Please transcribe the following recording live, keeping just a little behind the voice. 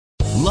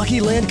Lucky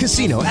Land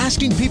Casino,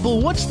 asking people,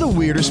 what's the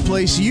weirdest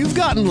place you've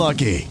gotten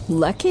lucky?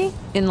 Lucky?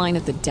 In line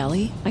at the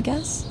deli, I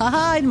guess?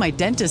 Aha, in my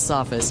dentist's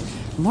office.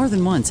 More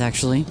than once,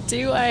 actually.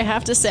 Do I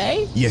have to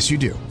say? Yes, you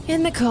do.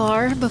 In the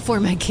car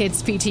before my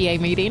kids' PTA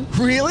meeting.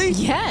 Really?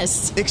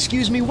 Yes.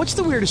 Excuse me, what's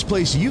the weirdest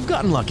place you've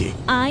gotten lucky?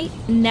 I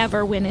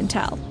never win and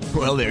tell.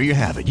 Well, there you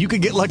have it. You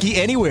can get lucky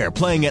anywhere,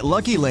 playing at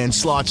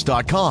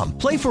LuckyLandSlots.com.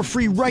 Play for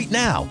free right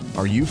now.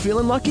 Are you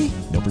feeling lucky?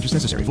 No purchase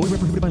necessary. Void where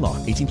prohibited by law.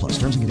 18 plus.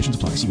 Terms and conditions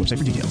apply. See website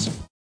for details.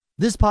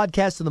 This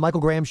podcast of The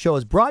Michael Graham Show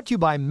is brought to you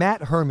by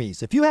Matt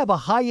Hermes. If you have a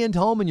high-end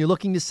home and you're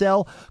looking to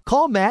sell,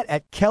 call Matt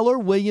at Keller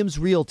Williams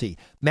Realty.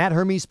 Matt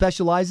Hermes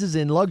specializes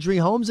in luxury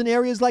homes in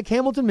areas like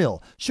Hamilton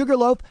Mill,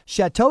 Sugarloaf,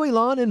 Chateau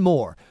Elan, and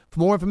more.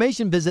 For more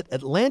information, visit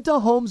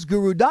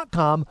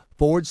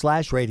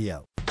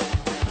atlantahomesguru.com/radio.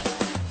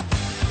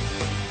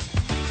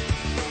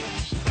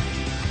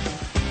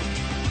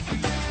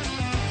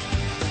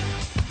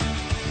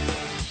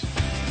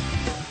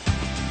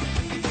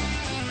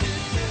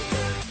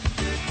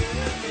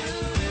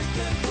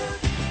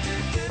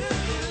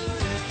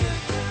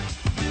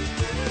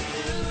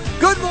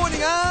 Good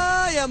morning.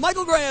 I am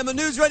Michael Graham on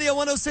News Radio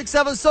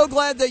 106.7. So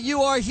glad that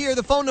you are here.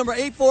 The phone number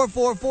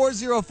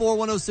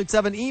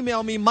 844-404-1067.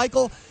 Email me,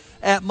 Michael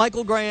at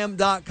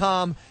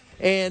michaelgraham.com.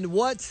 And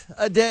what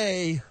a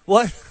day.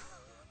 What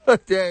a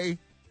day.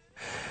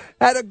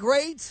 Had a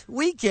great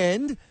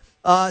weekend.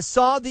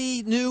 Saw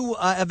the new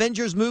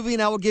Avengers movie,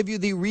 and I will give you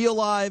the real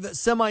live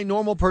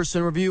semi-normal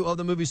person review of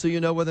the movie so you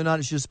know whether or not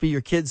it should just be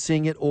your kids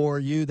seeing it or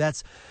you.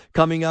 That's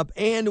coming up.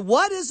 And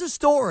what is the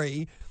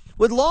story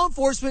with law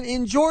enforcement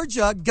in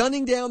Georgia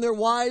gunning down their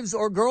wives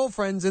or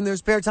girlfriends in their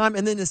spare time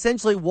and then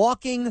essentially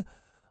walking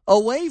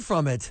away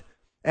from it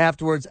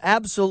afterwards?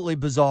 Absolutely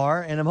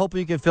bizarre, and I'm hoping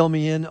you can fill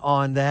me in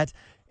on that.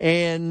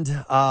 And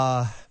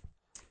I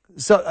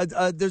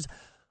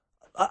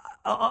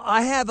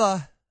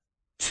have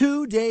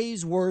 2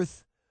 days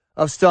worth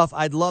of stuff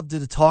I'd love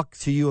to talk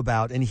to you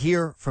about and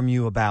hear from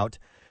you about.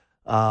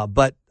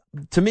 But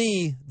to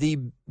me, the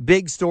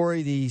big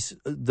story,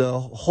 the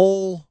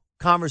whole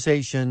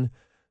conversation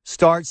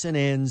starts and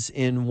ends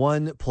in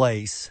one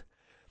place,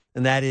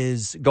 and that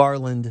is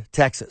Garland,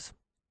 Texas,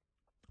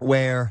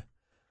 where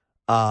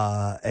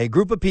a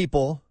group of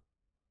people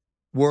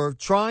were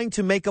trying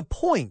to make a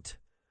point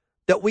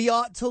that we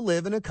ought to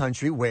live in a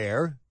country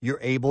where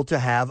you're able to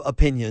have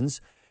opinions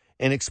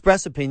and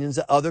express opinions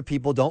that other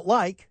people don't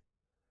like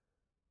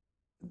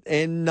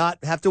and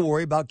not have to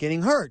worry about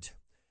getting hurt.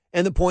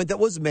 And the point that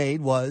was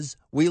made was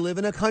we live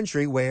in a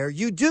country where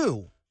you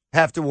do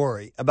have to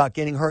worry about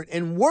getting hurt.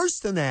 And worse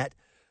than that,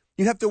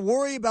 you have to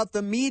worry about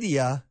the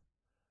media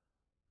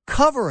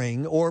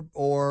covering or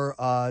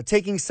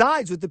taking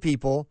sides with the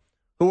people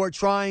who are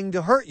trying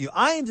to hurt you.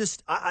 I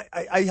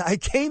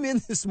came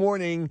in this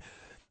morning.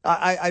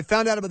 I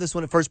found out about this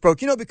when it first broke.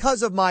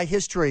 Because of my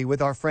history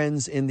with our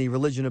friends in the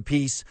Religion of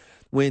Peace,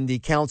 when the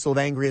Council of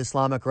Angry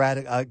Islamic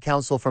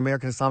Council for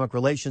American Islamic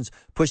Relations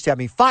pushed to have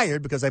me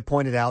fired because I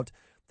pointed out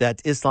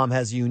that Islam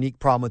has a unique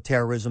problem with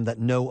terrorism that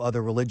no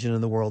other religion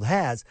in the world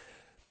has.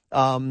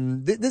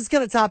 This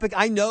kind of topic,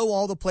 I know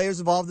all the players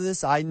involved in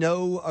this. I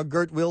know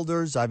Gert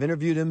Wilders. I've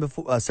interviewed him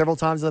before, several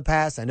times in the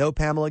past. I know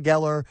Pamela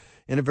Geller,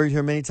 interviewed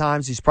her many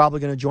times. He's probably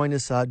going to join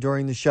us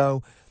during the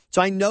show.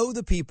 So I know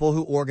the people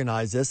who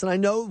organized this, and I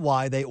know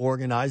why they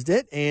organized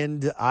it.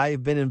 And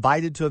I've been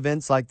invited to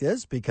events like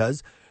this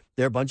because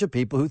there are a bunch of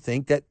people who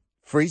think that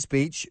free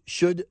speech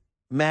should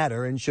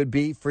matter and should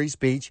be free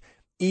speech,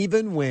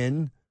 even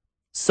when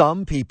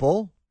some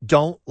people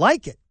don't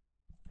like it.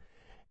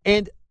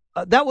 And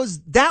that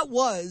was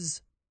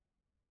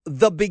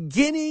the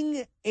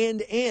beginning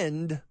and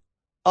end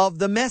of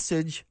the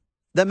message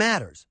that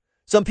matters.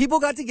 Some people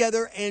got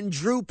together and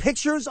drew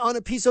pictures on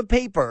a piece of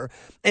paper,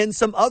 and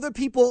some other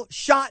people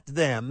shot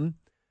them.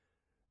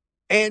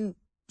 And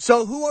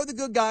so who are the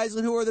good guys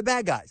and who are the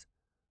bad guys?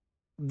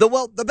 The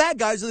bad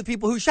guys are the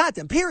people who shot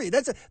them, period.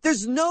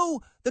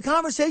 The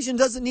conversation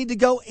doesn't need to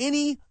go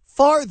any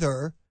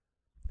farther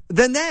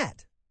than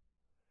that.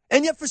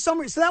 And yet for some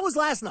reason, so that was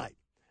last night.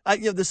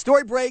 The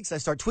story breaks. I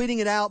start tweeting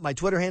it out. My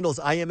Twitter handle is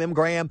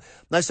IamMGraham. And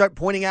I start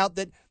pointing out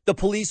that the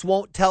police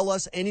won't tell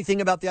us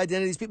anything about the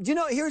identity of these people. Do you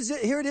know, here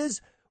it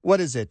is.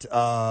 What is it?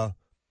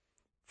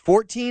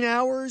 14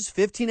 hours,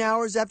 15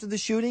 hours after the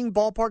shooting,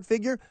 ballpark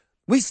figure.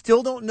 We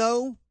still don't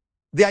know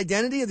the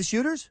identity of the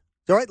shooters.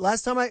 All right.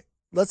 Last time I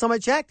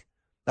checked,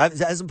 it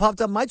hasn't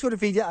popped up on my Twitter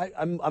feed yet.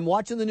 I'm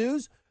watching the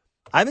news.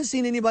 I haven't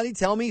seen anybody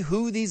tell me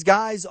who these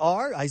guys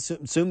are. I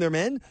assume they're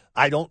men.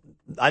 I don't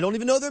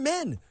even know they're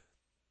men.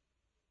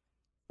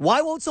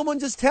 Why won't someone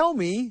just tell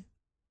me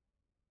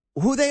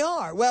who they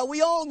are? Well,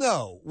 we all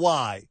know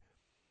why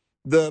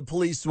the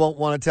police won't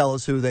want to tell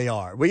us who they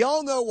are. We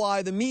all know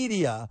why the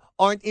media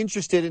aren't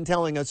interested in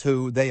telling us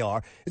who they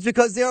are. It's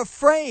because they're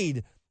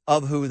afraid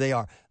of who they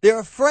are. They're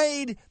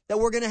afraid that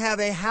we're going to have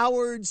a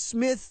Howard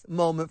Smith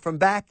moment from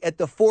back at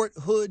the Fort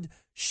Hood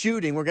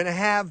shooting. We're going to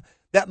have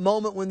that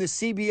moment when the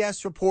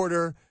CBS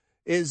reporter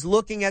is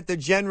looking at the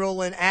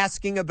general and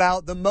asking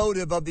about the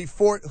motive of the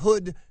Fort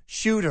Hood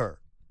shooter.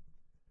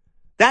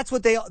 That's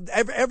what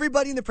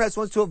everybody in the press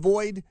wants to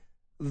avoid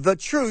the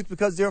truth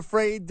because they're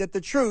afraid that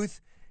the truth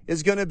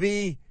is going to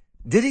be,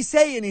 did he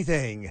say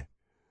anything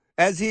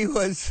as he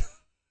was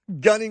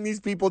gunning these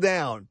people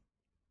down?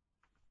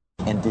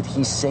 And did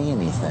he say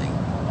anything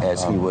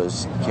as he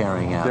was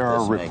carrying out? There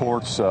are this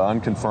reports,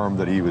 unconfirmed,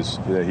 that he was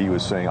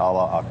saying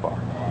Allah Akbar.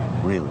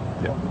 Really?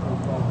 Yeah.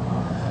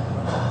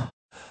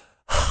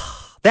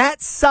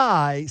 That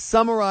sigh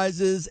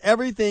summarizes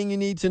everything you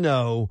need to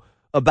know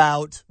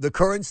about the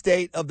current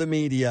state of the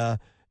media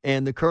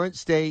and the current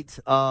state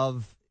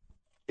of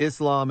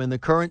Islam and the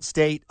current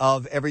state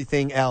of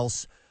everything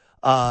else.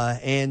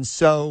 And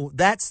so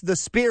that's the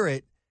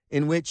spirit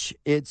in which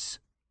it's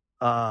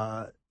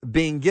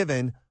being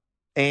given.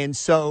 And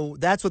so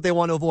that's what they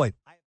want to avoid.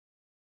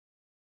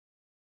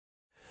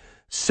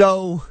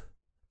 So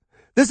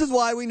this is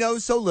why we know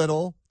so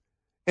little.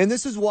 And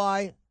this is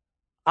why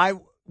I'm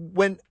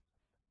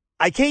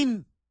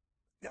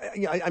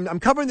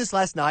covering this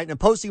last night and I'm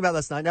posting about it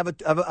last night.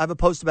 And I have a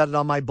post about it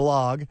on my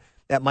blog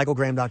at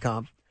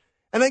michaelgraham.com.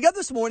 And I got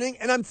this morning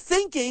and I'm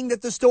thinking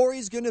that the story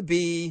is going to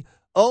be,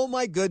 oh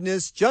my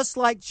goodness, just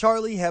like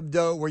Charlie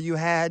Hebdo, where you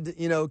had,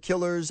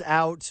 killers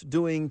out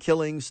doing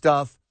killing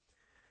stuff.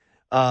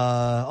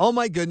 Oh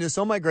my goodness,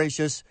 oh my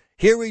gracious,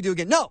 here we do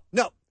again. No.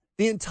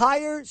 The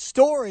entire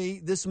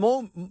story this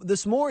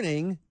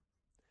morning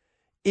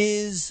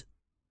is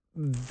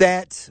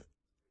that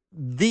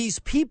these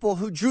people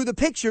who drew the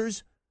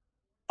pictures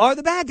are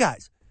the bad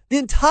guys. The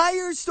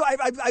entire story,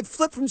 I've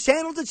flipped from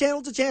channel to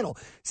channel to channel.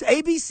 It's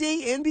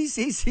ABC,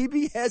 NBC,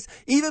 CBS,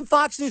 even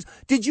Fox News.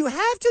 Did you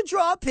have to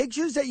draw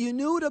pictures that you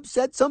knew would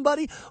upset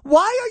somebody?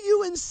 Why are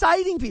you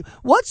inciting people?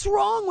 What's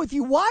wrong with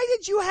you? Why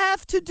did you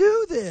have to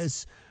do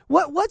this?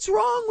 What's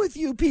wrong with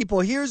you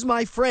people? Here's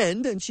my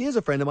friend, and she is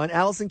a friend of mine,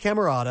 Allison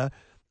Camerata,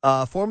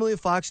 formerly of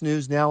Fox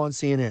News, now on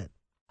CNN.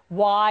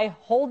 Why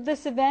hold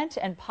this event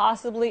and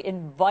possibly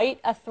invite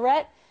a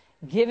threat,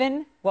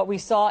 given what we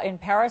saw in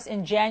Paris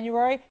in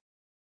January?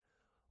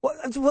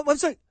 I'm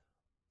sorry.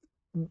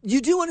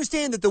 You do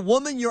understand that the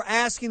woman you're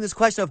asking this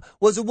question of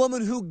was a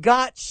woman who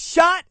got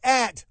shot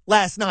at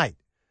last night.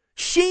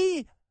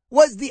 She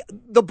was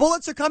the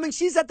bullets are coming.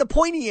 She's at the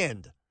pointy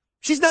end.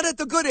 She's not at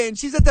the good end.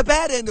 She's at the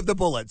bad end of the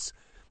bullets.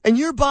 And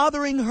you're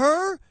bothering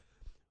her?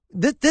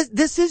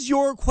 This is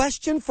your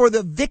question for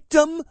the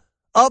victim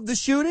of the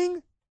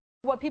shooting?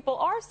 What people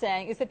are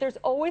saying is that there's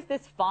always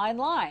this fine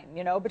line,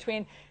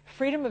 between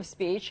freedom of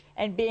speech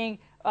and being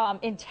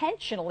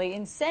intentionally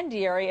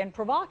incendiary and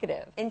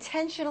provocative.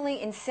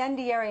 Intentionally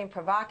incendiary and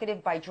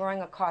provocative by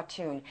drawing a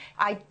cartoon.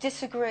 I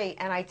disagree,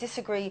 and I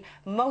disagree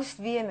most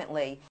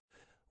vehemently.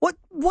 What?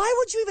 Why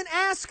would you even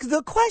ask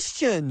the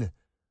question?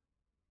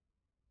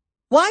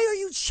 Why are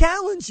you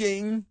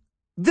challenging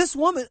this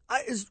woman?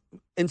 I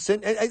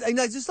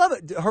just love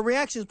it. Her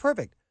reaction is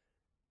perfect.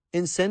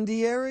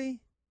 Incendiary?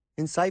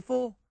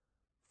 Insightful?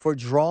 For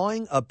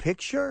drawing a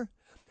picture?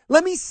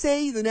 Let me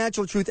say the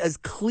natural truth as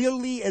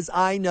clearly as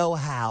I know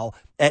how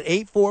at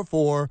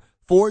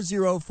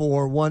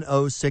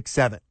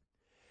 844-404-1067.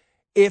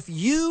 If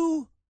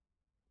you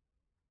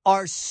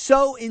are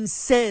so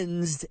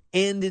incensed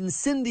and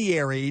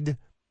incendiaried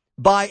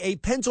by a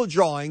pencil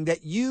drawing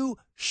that you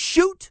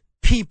shoot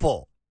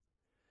people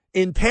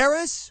in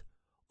Paris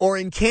or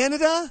in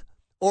Canada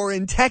or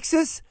in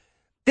Texas,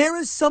 there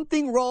is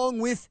something wrong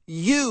with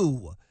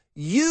you.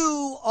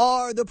 You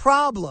are the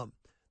problem.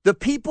 The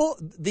people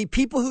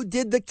who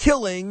did the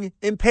killing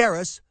in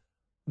Paris,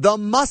 the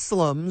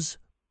Muslims,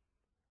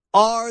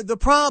 are the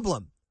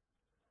problem.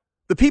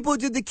 The people who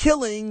did the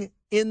killing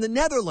in the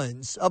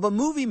Netherlands of a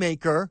movie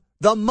maker,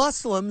 the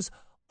Muslims,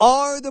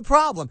 are the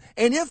problem.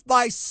 And if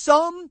by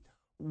some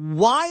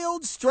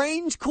wild,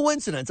 strange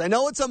coincidence, I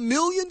know it's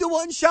 1,000,000 to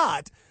 1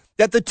 shot,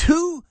 that the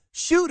two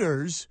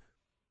shooters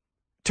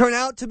turn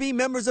out to be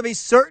members of a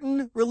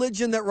certain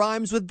religion that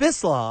rhymes with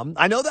Bislam.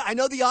 I know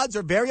the odds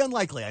are very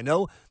unlikely. I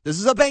know this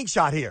is a bank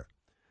shot here.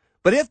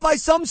 But if by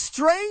some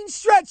strange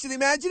stretch of the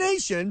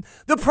imagination,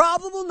 the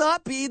problem will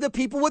not be the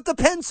people with the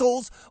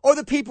pencils or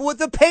the people with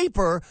the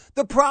paper.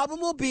 The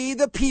problem will be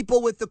the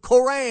people with the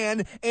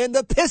Koran and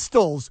the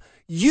pistols.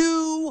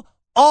 You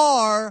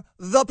are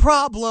the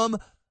problem,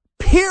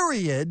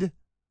 period.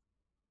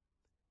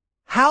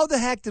 How the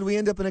heck did we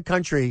end up in a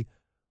country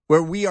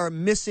where we are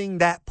missing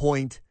that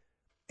point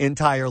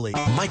entirely?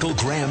 Michael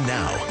Graham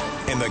now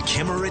and the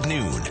Kimmer at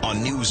noon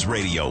on News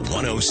Radio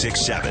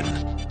 1067.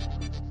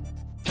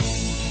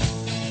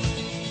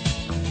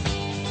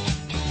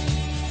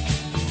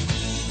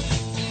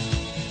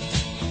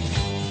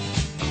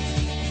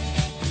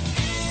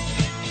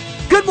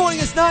 Good morning,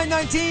 it's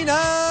 9:19.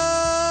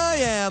 I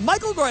am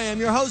Michael Graham,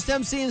 your host,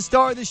 MC, and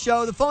star of the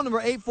show. The phone number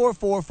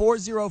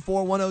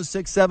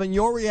 844-404-1067.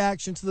 Your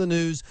reaction to the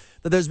news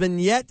that there's been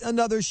yet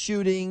another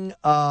shooting,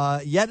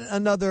 yet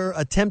another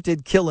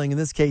attempted killing. In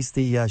this case,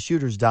 the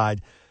shooters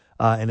died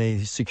and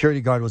a security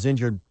guard was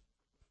injured,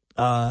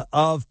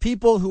 of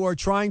people who are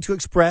trying to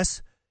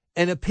express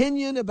an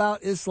opinion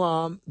about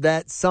Islam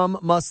that some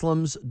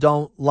Muslims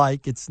don't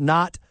like. It's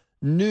not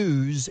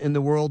news in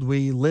the world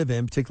we live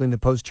in, particularly in the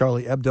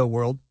post-Charlie Hebdo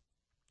world.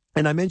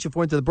 And I mentioned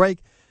before into the break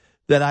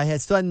that I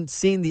had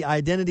seen the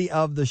identity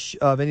of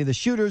any of the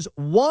shooters.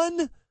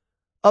 One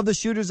of the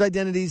shooters'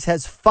 identities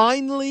has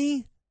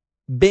finally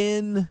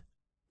been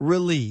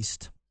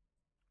released.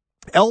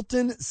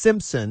 Elton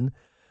Simpson,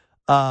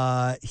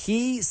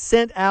 he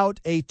sent out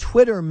a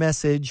Twitter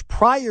message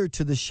prior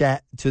to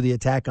the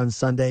attack on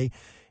Sunday.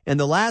 And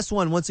the last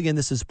one, once again,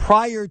 this is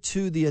prior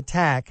to the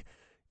attack,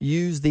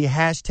 used the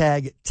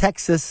hashtag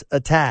Texas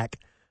attack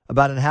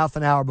about a half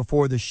an hour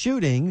before the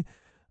shooting.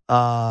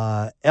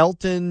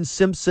 Elton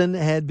Simpson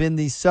had been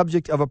the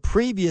subject of a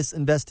previous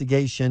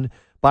investigation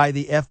by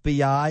the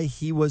FBI.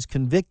 He was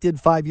convicted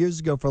 5 years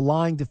ago for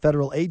lying to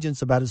federal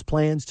agents about his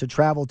plans to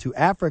travel to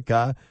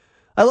Africa.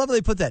 I love how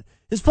they put that.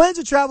 His plans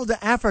to travel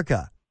to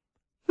Africa.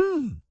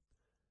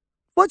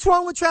 What's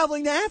wrong with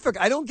traveling to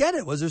Africa? I don't get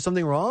it. Was there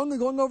something wrong with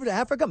going over to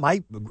Africa?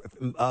 My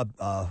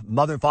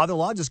mother and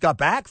father-in-law just got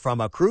back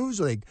from a cruise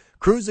where they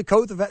cruised the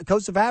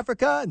coast of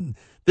Africa and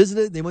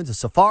visited. They went to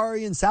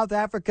safari in South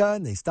Africa,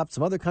 and they stopped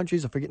some other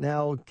countries. I forget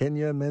now,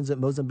 Kenya,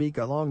 Mozambique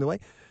along the way.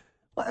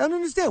 I don't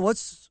understand.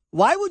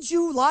 Why would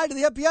you lie to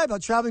the FBI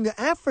about traveling to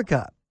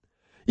Africa?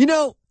 You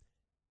know,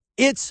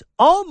 it's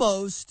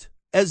almost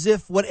as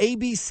if what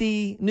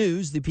ABC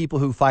News, the people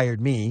who fired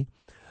me,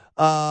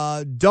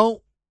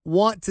 don't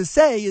want to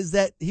say is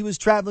that he was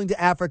traveling to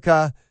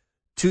Africa,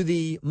 to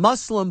the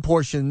Muslim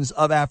portions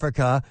of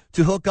Africa,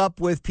 to hook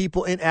up with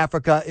people in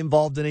Africa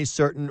involved in a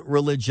certain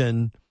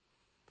religion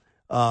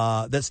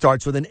that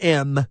starts with an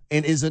M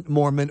and isn't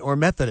Mormon or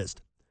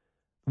Methodist.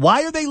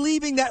 Why are they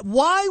leaving that?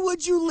 Why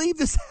would you leave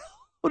this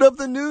out of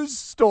the news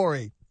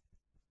story?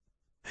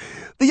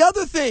 The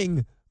other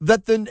thing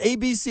that the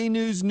ABC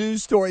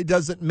news story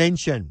doesn't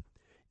mention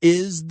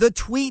is the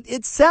tweet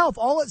itself.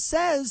 All it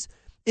says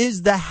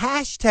is the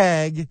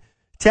hashtag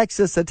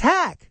Texas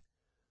attack.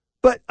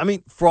 But, I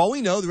mean, for all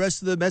we know, the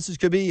rest of the message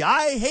could be,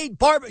 I hate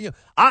barbecue.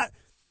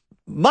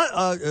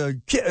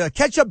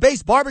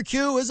 Ketchup-based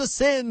barbecue is a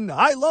sin.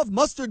 I love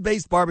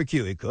mustard-based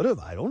barbecue. It could have.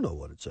 I don't know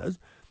what it says.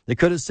 It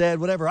could have said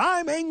whatever.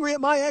 I'm angry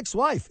at my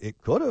ex-wife. It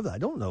could have. I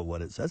don't know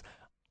what it says.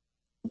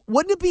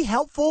 Wouldn't it be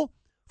helpful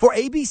for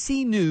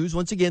ABC News?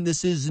 Once again,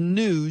 this is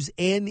news,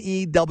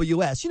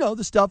 N-E-W-S. You know,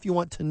 the stuff you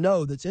want to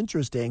know that's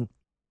interesting.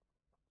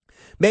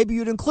 Maybe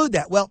you'd include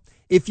that. Well,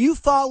 if you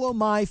follow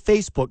my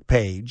Facebook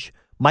page,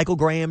 Michael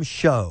Graham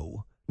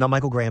Show, not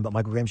Michael Graham, but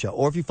Michael Graham Show,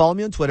 or if you follow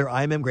me on Twitter,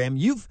 I am M. Graham,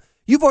 you've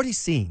already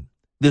seen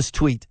this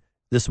tweet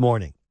this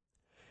morning.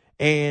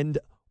 And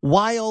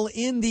while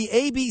in the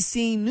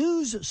ABC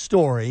News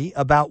story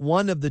about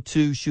one of the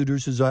two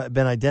shooters who's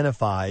been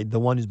identified, the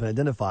one who's been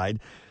identified,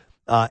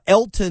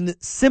 Elton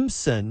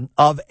Simpson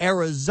of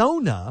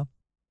Arizona,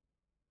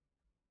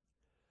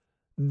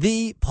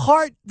 the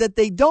part that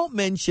they don't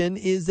mention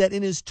is that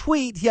in his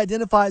tweet, he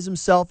identifies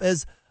himself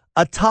as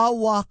a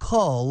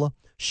Tawakkul,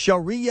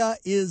 Sharia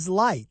is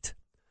light.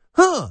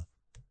 Wow.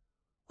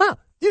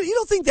 You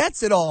don't think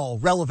that's at all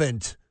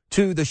relevant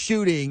to the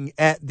shooting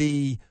at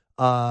the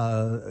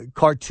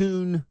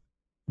cartoon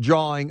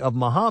drawing of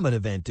Muhammad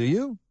event, do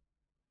you?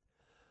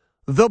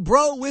 The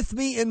bro with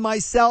me and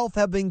myself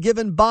have been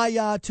given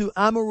bayah to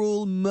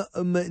Amirul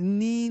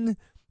Mu'mineen.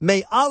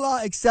 May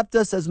Allah accept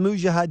us as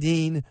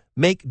mujahideen.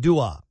 Make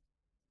dua.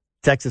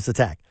 Texas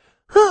attack.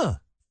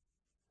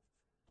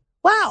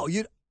 Wow.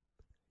 You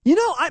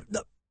know,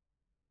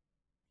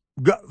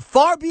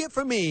 far be it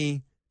from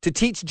me to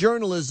teach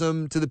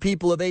journalism to the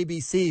people of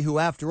ABC who,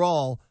 after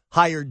all,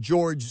 hired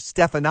George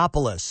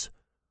Stephanopoulos,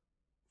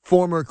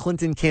 former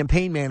Clinton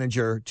campaign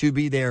manager, to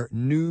be their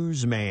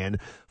newsman.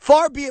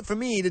 Far be it from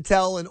me to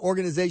tell an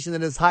organization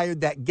that has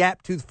hired that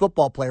gap-toothed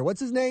football player.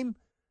 What's his name?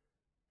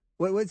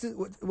 What's it?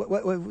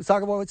 What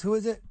soccer ball? Who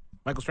is it?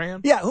 Michael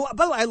Strahan? Yeah, who,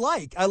 by the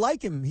way, I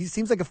like him. He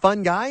seems like a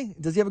fun guy.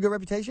 Does he have a good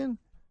reputation?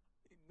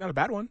 Not a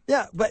bad one.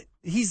 Yeah, but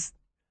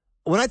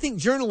when I think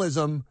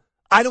journalism,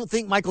 I don't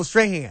think Michael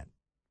Strahan,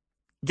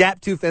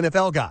 gap-toothed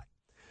NFL guy.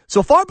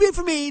 So far be it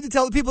for me to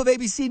tell the people of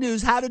ABC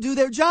News how to do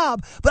their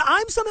job, but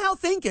I'm somehow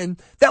thinking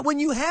that when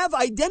you have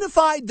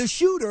identified the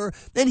shooter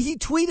and he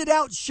tweeted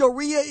out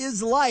Sharia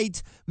is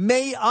light,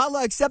 may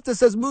Allah accept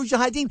us as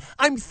mujahideen,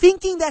 I'm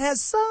thinking that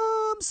has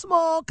some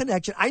small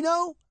connection. I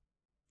know,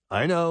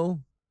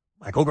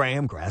 Michael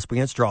Graham grasping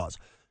at straws.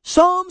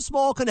 Some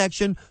small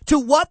connection to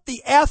what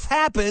the F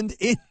happened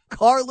in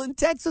Garland,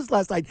 Texas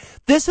last night.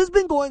 This has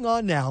been going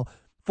on now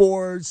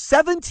for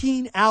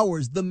 17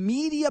 hours, the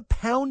media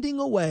pounding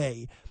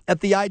away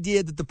at the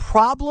idea that the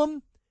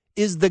problem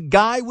is the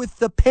guy with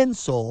the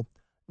pencil,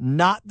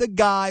 not the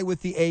guy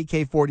with the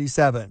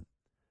AK-47.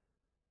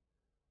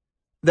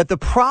 That the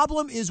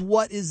problem is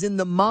what is in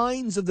the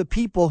minds of the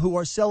people who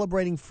are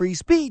celebrating free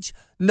speech,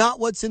 not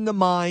what's in the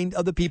mind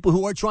of the people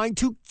who are trying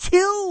to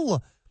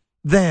kill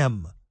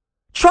them.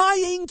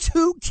 Trying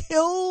to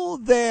kill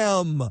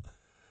them.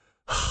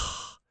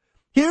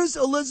 Here's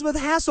Elizabeth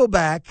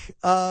Hasselbeck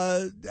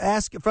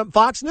from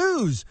Fox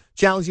News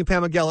challenging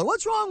Pamela Geller.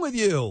 What's wrong with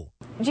you?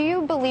 Do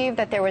you believe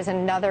that there was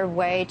another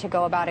way to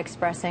go about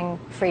expressing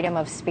freedom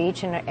of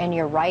speech and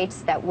your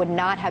rights that would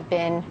not have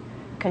been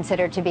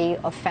considered to be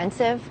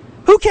offensive?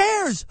 Who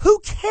cares? Who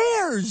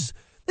cares?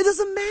 It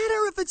doesn't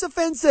matter if it's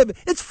offensive.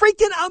 It's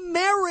freaking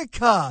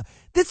America.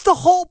 That's the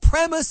whole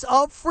premise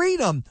of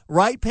freedom.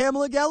 Right,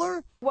 Pamela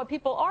Geller? What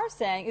people are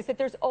saying is that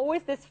there's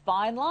always this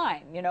fine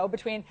line,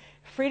 between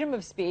freedom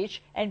of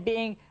speech and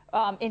being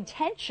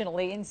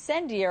intentionally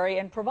incendiary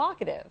and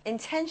provocative.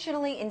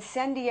 Intentionally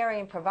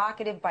incendiary and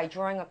provocative by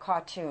drawing a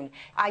cartoon.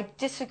 I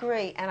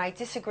disagree, and I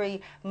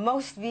disagree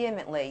most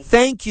vehemently.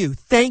 Thank you.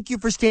 Thank you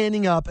for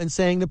standing up and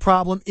saying the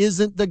problem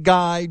isn't the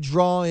guy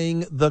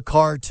drawing the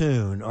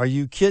cartoon. Are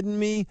you kidding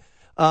me?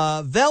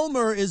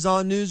 Velmer is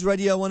on News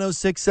Radio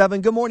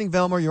 106.7. Good morning,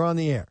 Velmer. You're on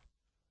the air.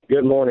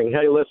 Good morning.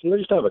 Hey, listen, I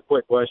just have a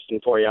quick question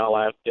for you. I'll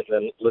ask it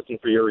and then listen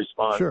for your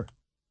response. Sure.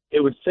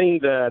 It would seem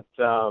that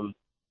the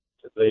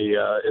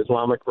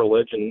Islamic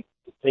religion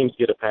seems to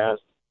get a pass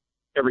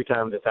every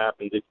time this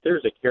happens. If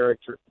there's a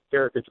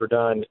caricature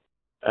done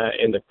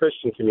in the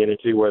Christian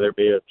community, whether it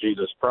be of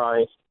Jesus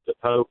Christ, the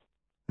Pope,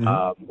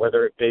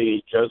 whether it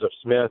be Joseph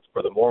Smith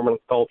for the Mormon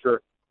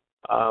culture,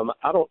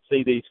 I don't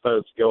see these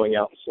folks going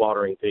out and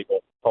slaughtering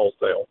people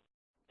wholesale.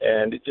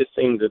 And it just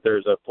seems that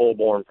there's a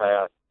full-born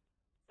pass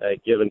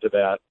given to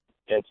that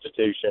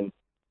institution,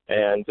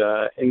 and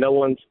no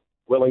one's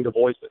willing to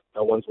voice it.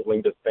 No one's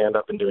willing to stand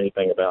up and do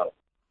anything about it.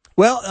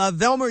 Well,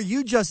 Velmer,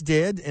 you just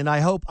did, and I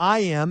hope I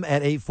am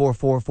at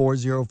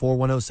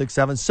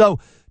 844-404-1067. So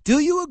do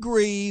you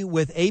agree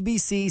with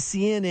ABC,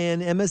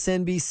 CNN,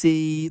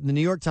 MSNBC, the New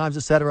York Times,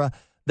 et cetera,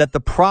 that the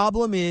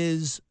problem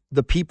is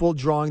the people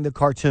drawing the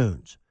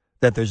cartoons,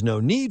 that there's no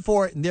need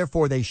for it, and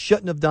therefore they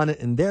shouldn't have done it,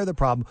 and they're the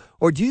problem?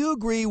 Or do you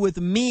agree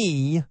with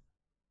me,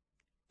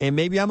 and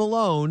maybe I'm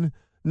alone,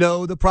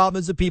 no, the problem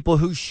is the people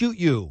who shoot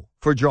you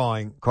for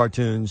drawing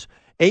cartoons?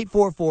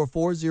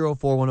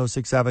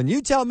 844-404-1067.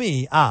 You tell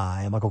me.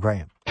 I am Michael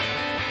Graham.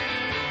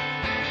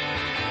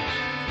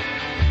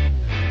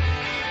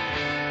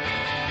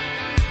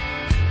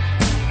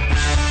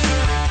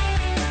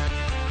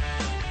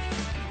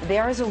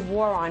 There is a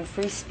war on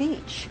free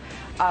speech.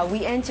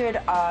 We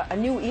entered a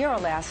new era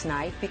last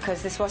night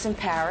because this wasn't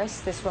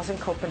Paris, this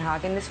wasn't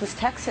Copenhagen, this was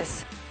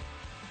Texas.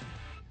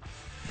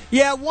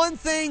 Yeah, one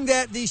thing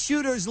that the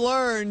shooters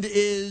learned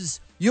is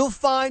you'll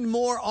find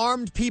more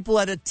armed people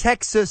at a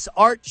Texas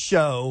art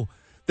show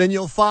than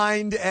you'll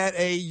find at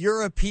a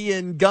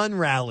European gun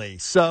rally.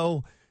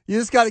 So you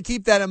just got to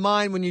keep that in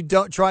mind when you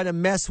don't try to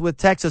mess with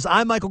Texas.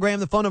 I'm Michael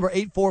Graham. The phone number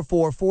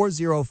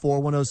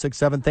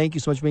 844-404-1067. Thank you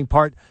so much for being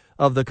part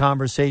of the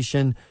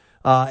conversation.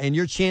 And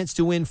your chance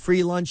to win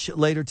free lunch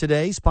later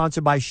today,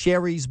 sponsored by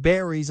Sherry's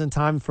Berries in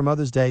time for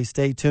Mother's Day.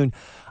 Stay tuned.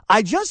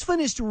 I just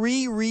finished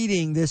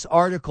rereading this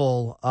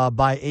article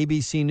by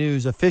ABC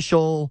News.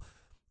 Official,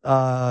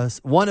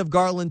 one of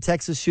Garland,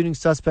 Texas shooting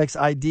suspects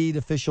ID'd,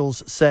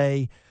 officials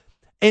say.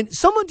 And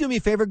someone do me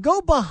a favor,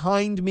 go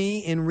behind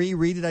me and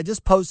reread it. I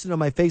just posted on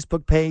my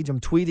Facebook page.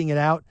 I'm tweeting it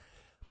out.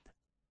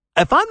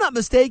 If I'm not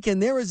mistaken,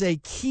 there is a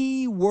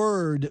key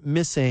word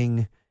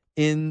missing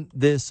in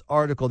this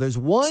article. There's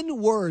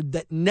one word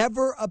that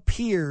never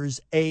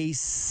appears a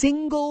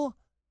single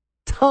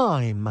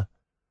time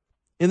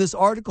in this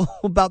article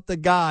about the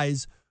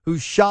guys who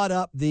shot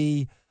up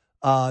the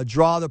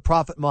Draw the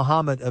Prophet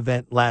Muhammad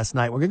event last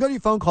night. We're going to go to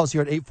your phone calls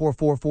here at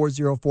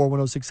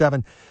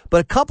 844-404-1067.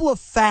 But a couple of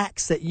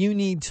facts that you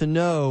need to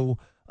know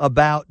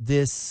about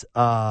this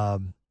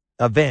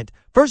event.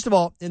 First of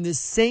all, in this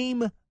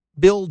same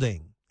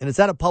building, and it's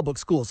at a public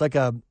school. It's like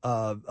a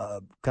kind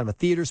of a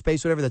theater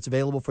space, whatever, that's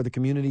available for the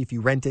community. If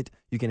you rent it,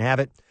 you can have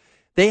it.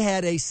 They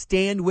had a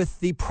Stand with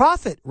the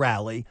Prophet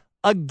rally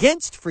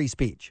against free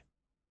speech.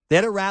 They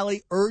had a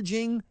rally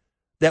urging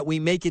that we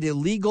make it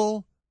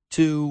illegal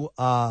to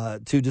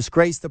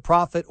disgrace the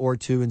prophet or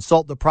to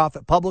insult the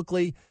prophet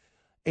publicly.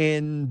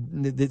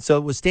 And so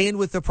it was Stand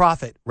with the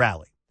Prophet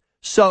rally.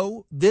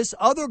 So this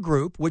other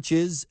group, which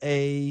is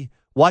a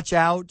watch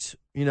out,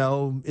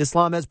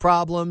 Islam has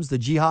problems, the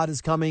jihad is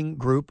coming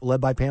group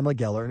led by Pamela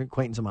Geller, an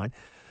acquaintance of mine,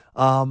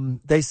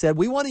 they said,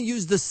 we want to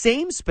use the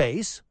same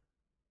space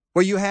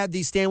where you had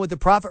the Stand with the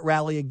Prophet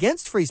rally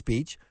against free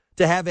speech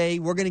to have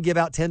we're going to give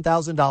out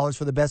 $10,000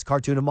 for the best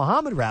cartoon of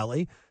Muhammad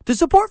rally to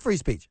support free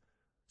speech.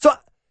 So,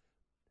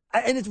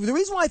 and the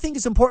reason why I think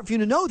it's important for you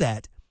to know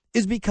that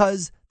is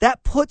because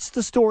that puts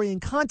the story in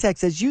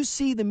context. As you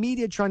see the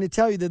media trying to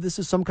tell you that this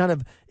is some kind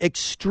of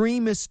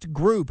extremist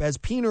group, as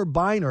Peter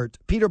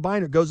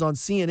Beinart goes on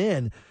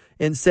CNN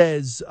and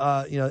says,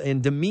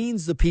 and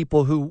demeans the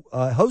people who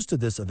hosted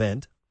this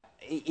event.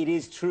 It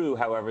is true,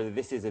 however, that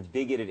this is a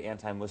bigoted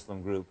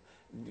anti-Muslim group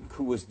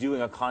who was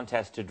doing a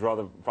contest to draw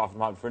the Prophet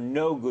Muhammad for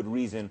no good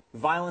reason.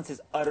 Violence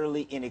is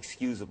utterly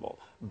inexcusable.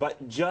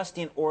 But just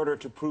in order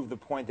to prove the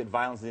point that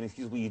violence is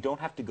inexcusable, you don't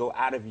have to go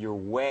out of your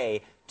way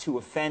to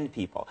offend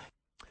people.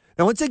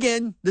 Now, once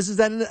again, this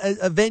is at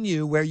a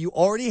venue where you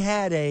already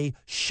had a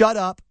shut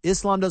up,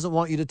 Islam doesn't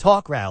want you to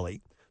talk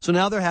rally. So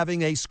now they're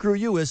having a screw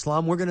you,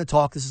 Islam, we're going to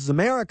talk, this is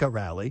America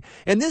rally.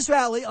 And this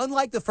rally,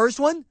 unlike the first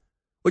one,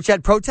 which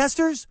had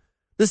protesters,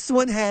 this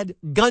one had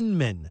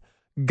gunmen.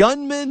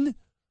 Gunmen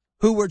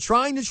who were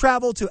trying to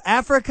travel to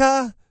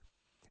Africa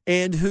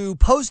and who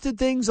posted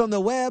things on the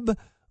web.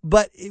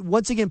 But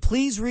once again,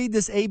 please read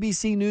this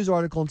ABC News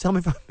article and tell me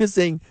if I'm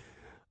missing.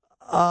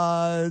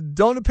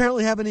 Don't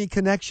apparently have any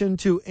connection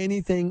to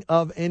anything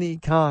of any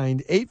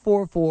kind.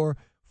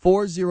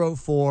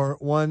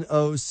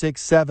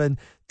 844-404-1067.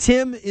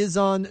 Tim is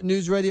on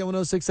News Radio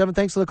 1067.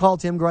 Thanks for the call,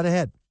 Tim. Go right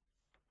ahead.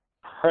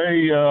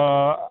 Hey,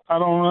 I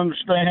don't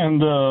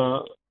understand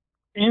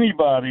anything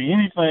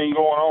going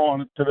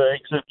on today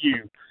except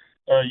you.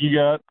 You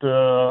got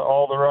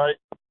all the right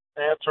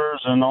answers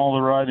and all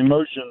the right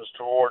emotions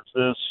towards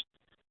this.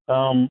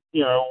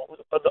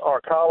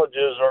 Our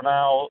colleges are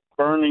now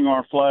burning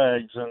our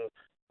flags and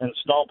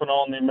stomping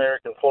on the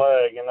American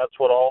flag, and that's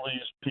what all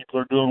these people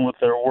are doing with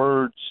their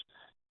words,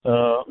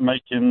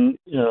 making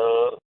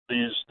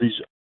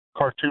these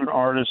cartoon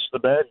artists the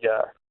bad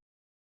guy.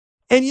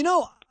 And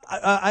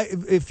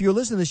if you're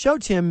listening to the show,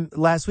 Tim,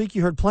 last week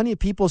you heard plenty of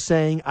people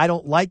saying, I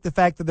don't like the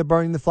fact that they're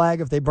burning the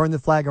flag. If they burn the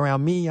flag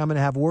around me, I'm going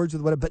to have words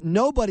with whatever. But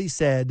nobody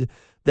said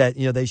that,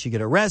 they should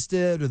get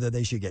arrested or that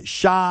they should get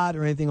shot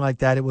or anything like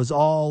that. It was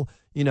all,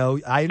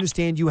 I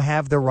understand you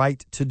have the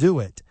right to do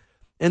it.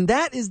 And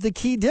that is the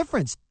key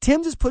difference.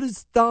 Tim just put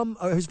his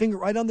finger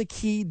right on the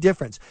key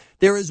difference.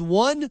 There is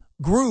one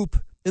group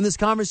in this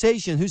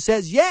conversation who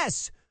says,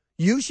 yes,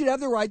 you should have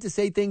the right to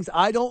say things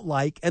I don't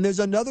like. And there's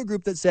another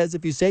group that says,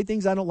 if you say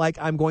things I don't like,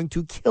 I'm going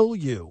to kill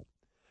you.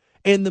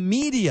 And the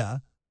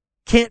media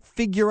can't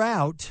figure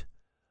out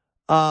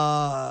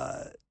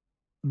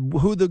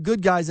who the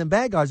good guys and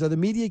bad guys are. The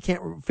media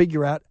can't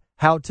figure out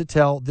how to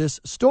tell this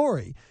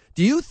story.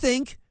 Do you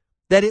think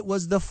that it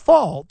was the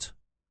fault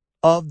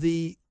of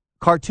the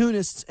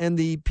cartoonists and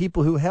the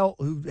people who held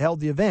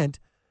the event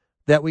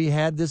that we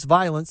had this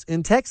violence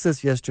in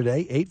Texas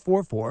yesterday?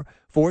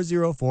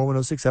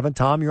 844-404-1067.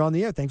 Tom, you're on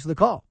the air. Thanks for the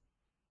call.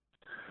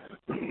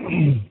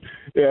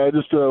 Yeah, I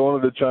just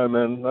wanted to chime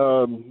in.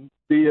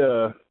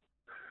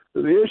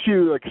 The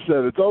issue, like I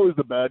said, it's always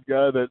the bad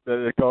guy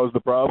that caused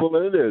the problem,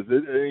 and it is.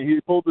 He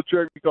pulled the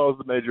trigger, he caused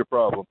the major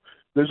problem.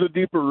 There's a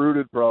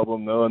deeper-rooted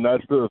problem, though, and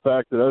that's the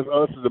fact that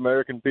us as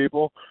American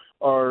people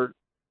are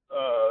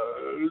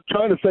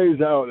trying to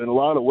phase out, in a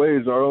lot of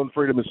ways, our own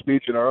freedom of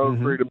speech and our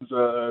own freedoms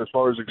as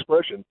far as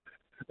expression.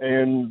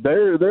 And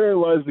there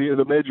lies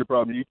the major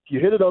problem. You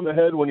hit it on the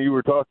head when you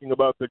were talking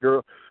about the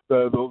girl,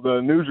 the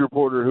news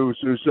reporter who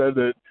said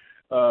that,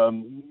 so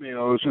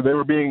they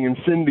were being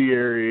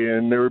incendiary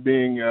and they were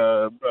being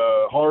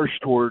harsh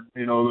toward,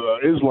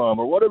 Islam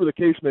or whatever the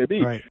case may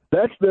be. Right.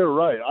 That's their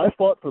right. I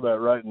fought for that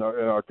right in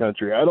our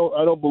country. I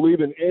don't believe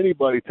in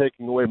anybody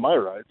taking away my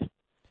rights.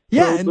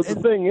 Yeah, but the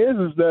thing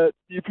is that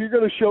if you're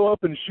going to show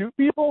up and shoot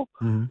people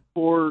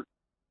for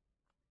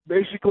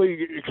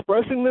basically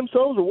expressing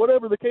themselves or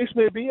whatever the case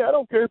may be, I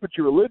don't care if it's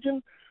your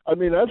religion. I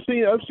mean, I've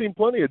seen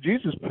plenty of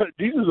Jesus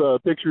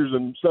pictures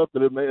and stuff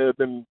that have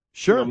been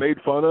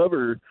made fun of,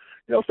 or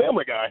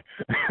Family Guy.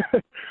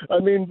 I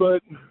mean,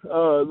 but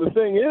the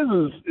thing is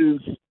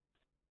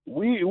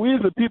we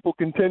as a people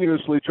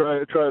continuously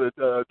try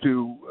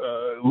to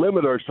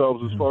limit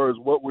ourselves as far as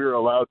what we're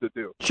allowed to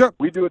do. Sure,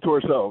 we do it to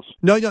ourselves.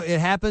 No, it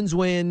happens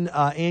when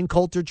Ann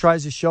Coulter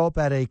tries to show up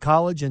at a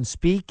college and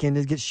speak, and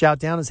it gets shot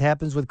down. As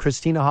happens with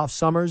Christina Hoff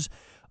Sommers,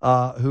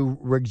 who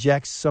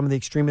rejects some of the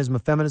extremism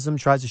of feminism,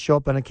 tries to show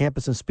up on a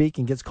campus and speak,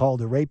 and gets called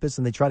a rapist,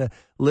 and they try to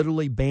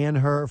literally ban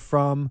her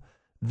from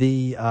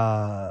the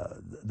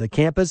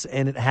campus.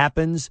 And it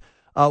happens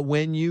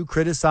when you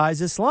criticize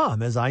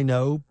Islam, as I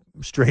know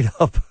straight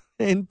up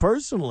and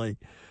personally.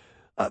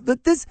 But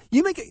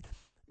you make a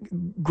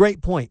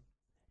great point.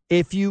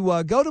 If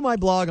you go to my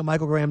blog at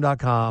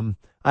michaelgraham.com,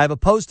 I have a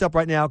post up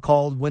right now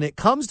called "When It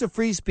Comes to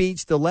Free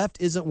Speech, the Left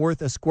Isn't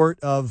Worth a Squirt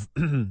of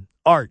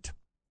Art."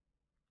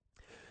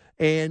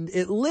 And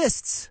it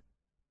lists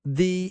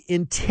the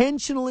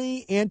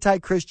intentionally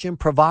anti-Christian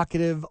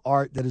provocative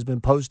art that has been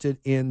posted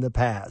in the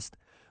past,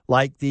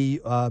 like the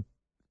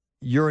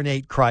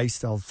urinate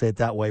Christ, I'll say it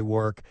that way,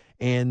 work,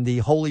 and the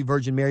Holy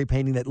Virgin Mary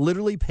painting that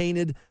literally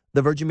painted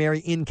the Virgin Mary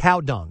in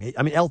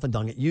elephant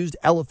dung. It used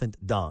elephant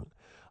dung.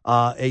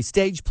 A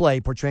stage play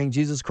portraying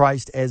Jesus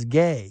Christ as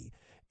gay,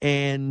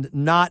 and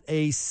not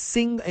a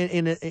single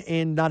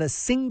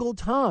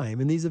time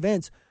in these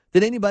events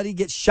did anybody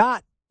get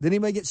shot, did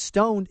anybody get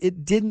stoned.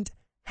 It didn't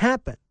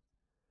happen.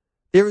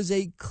 There is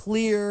a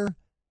clear,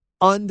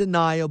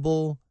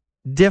 undeniable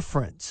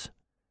difference.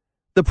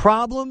 The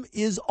problem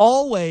is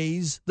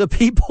always the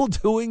people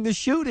doing the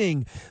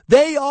shooting.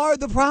 They are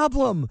the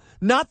problem,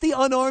 not the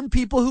unarmed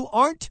people who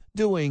aren't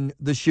doing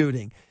the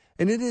shooting.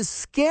 And it is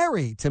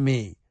scary to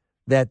me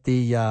that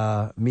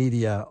the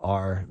media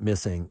are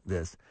missing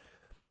this.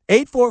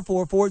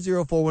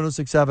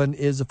 844-404-1067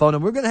 is the phone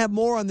number. We're going to have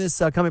more on this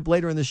coming up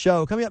later in the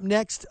show. Coming up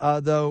next,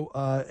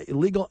 though,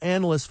 legal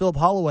analyst Philip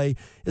Holloway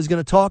is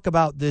going to talk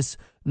about this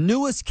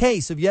newest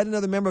case of yet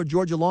another member of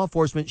Georgia law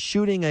enforcement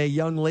shooting a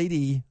young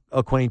lady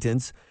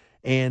acquaintance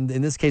and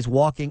in this case,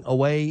 walking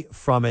away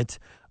from it,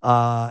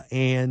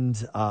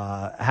 and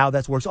how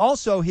that works.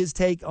 Also, his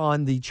take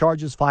on the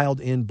charges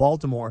filed in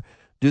Baltimore.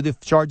 Do the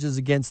charges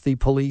against the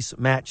police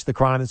match the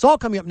crime? It's all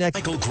coming up next.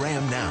 Michael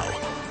Graham now,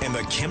 and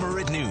the Kimmer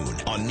at noon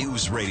on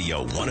News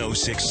Radio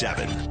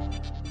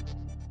 106.7.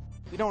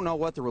 We don't know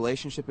what the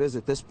relationship is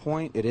at this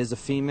point. It is a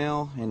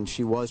female, and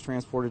she was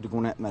transported to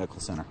Gwinnett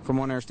Medical Center. From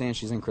what I understand,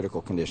 she's in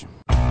critical condition.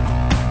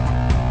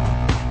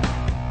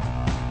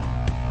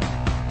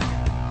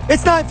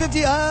 It's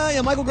 9:50. I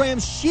am Michael Graham.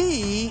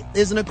 She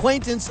is an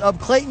acquaintance of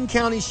Clayton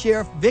County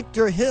Sheriff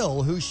Victor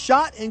Hill, who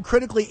shot and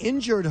critically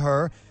injured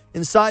her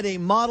inside a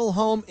model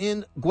home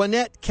in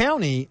Gwinnett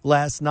County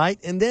last night,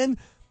 and then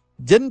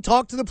didn't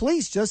talk to the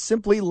police, just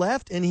simply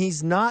left, and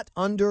he's not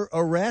under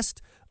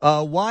arrest.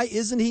 Why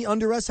isn't he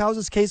under arrest? How's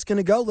this case going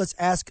to go? Let's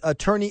ask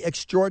attorney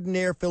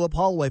extraordinaire Philip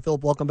Holloway.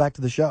 Philip, welcome back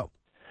to the show.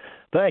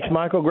 Thanks,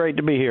 Michael. Great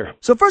to be here.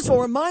 So first of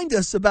all, remind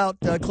us about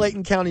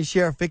Clayton County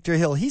Sheriff Victor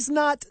Hill. He's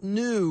not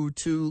new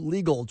to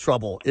legal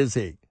trouble, is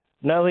he?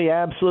 No, he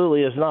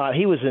absolutely is not.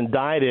 He was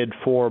indicted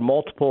for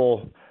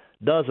multiple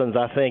dozens,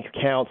 I think,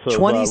 counts of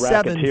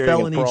 27 racketeering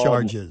felony and fraud.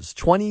 Charges.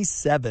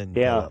 27.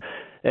 Yeah.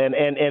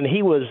 And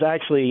he was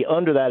actually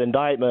under that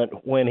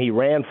indictment when he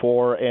ran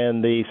for,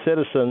 and the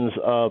citizens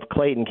of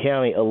Clayton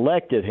County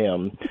elected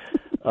him.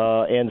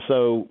 And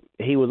so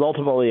he was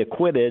ultimately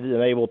acquitted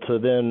and able to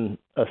then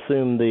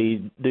assume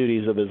the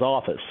duties of his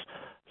office.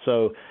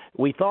 So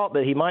we thought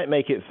that he might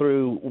make it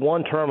through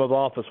one term of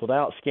office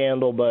without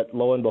scandal, but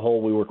lo and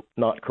behold, we were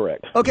not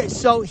correct. Okay,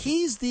 so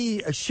he's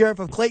the sheriff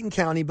of Clayton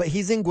County, but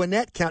he's in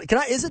Gwinnett County.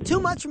 Is it too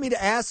much for me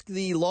to ask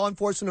the law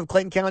enforcement of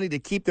Clayton County to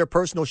keep their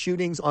personal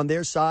shootings on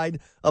their side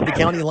of the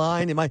county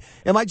line? Am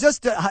I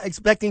just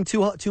expecting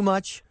too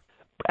much?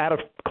 Out of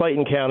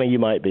Clayton County, you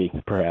might be,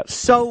 perhaps.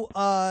 So,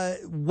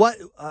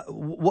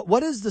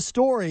 what is the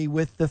story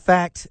with the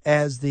fact,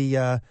 as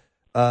the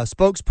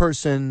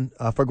spokesperson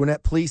for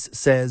Gwinnett Police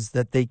says,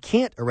 that they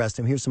can't arrest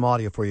him? Here's some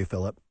audio for you,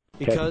 Philip.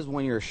 Because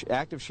when you're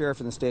active sheriff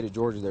in the state of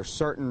Georgia, there's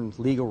certain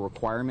legal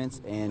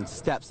requirements and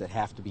steps that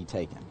have to be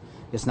taken.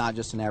 It's not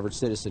just an average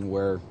citizen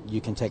where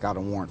you can take out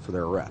a warrant for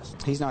their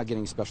arrest. He's not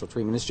getting special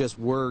treatment. It's just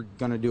we're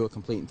going to do a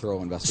complete and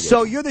thorough investigation.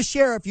 So you're the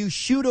sheriff. You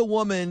shoot a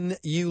woman,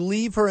 you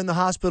leave her in the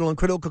hospital in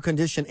critical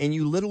condition, and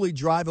you literally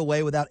drive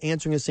away without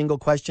answering a single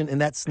question,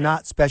 and that's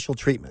not special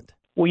treatment.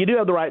 Well, you do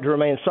have the right to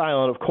remain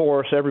silent, of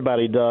course.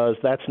 Everybody does.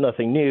 That's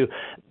nothing new.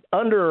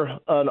 Under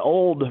an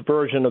old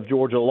version of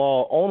Georgia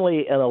law,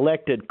 only an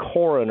elected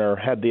coroner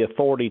had the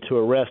authority to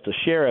arrest a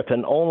sheriff,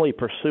 and only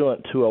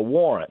pursuant to a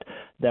warrant.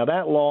 Now,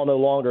 that law no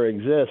longer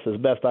exists, as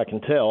best I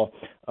can tell,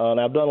 and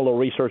I've done a little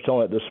research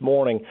on it this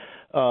morning,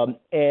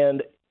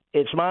 and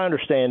it's my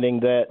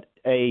understanding that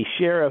a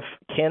sheriff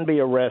can be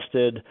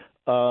arrested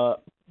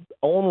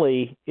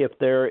only if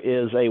there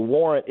is a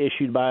warrant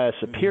issued by a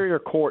superior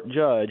court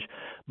judge,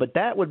 but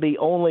that would be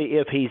only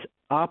if he's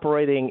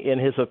operating in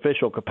his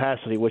official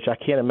capacity, which I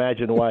can't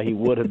imagine why he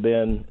would have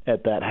been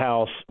at that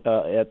house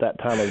at that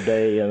time of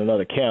day in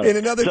another county. In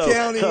another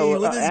county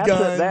with his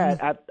gun.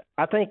 That,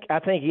 I think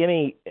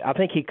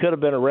he could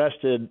have been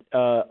arrested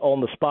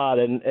on the spot,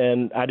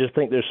 and I just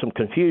think there's some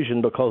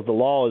confusion because the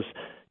law is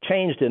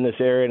changed in this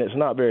area and it's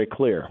not very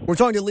clear. We're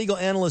talking to legal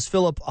analyst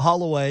Philip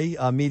Holloway,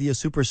 media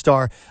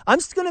superstar. I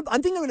think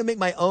I'm going to make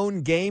my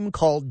own game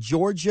called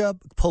Georgia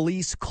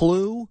Police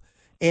Clue.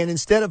 And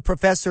instead of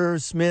Professor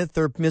Smith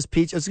or Miss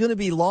Peach, it's going to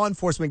be law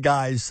enforcement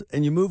guys,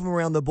 and you move them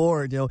around the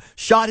board.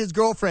 Shot his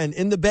girlfriend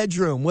in the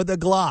bedroom with a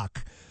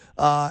Glock.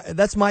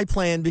 That's my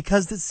plan,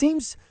 because it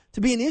seems to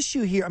be an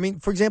issue here. I mean,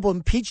 for example,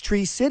 in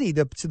Peachtree City,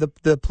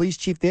 the police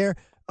chief there,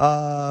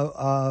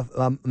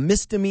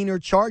 misdemeanor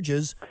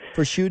charges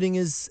for shooting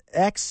his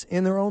ex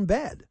in their own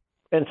bed.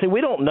 And see,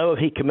 we don't know if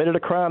he committed a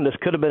crime. This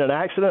could have been an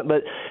accident,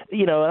 but,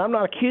 and I'm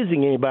not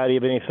accusing anybody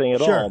of anything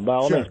at all, by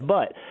all means.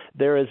 But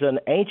there is an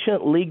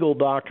ancient legal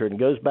doctrine,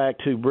 goes back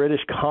to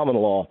British common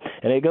law,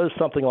 and it goes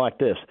something like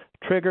this: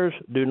 triggers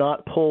do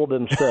not pull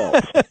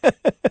themselves.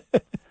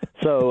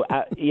 So,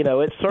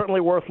 it's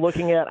certainly worth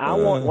looking at.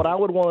 What I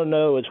would want to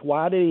know is,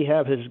 why did he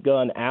have his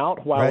gun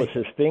out? Why was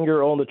his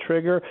finger on the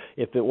trigger?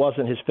 If it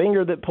wasn't his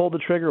finger that pulled the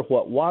trigger,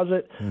 what was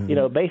it?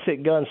 Mm-hmm.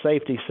 Basic gun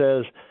safety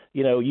says,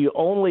 you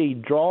only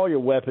draw your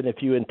weapon if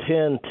you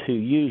intend to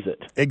use it.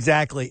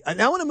 Exactly.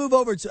 Now I want to move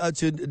over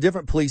to a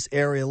different police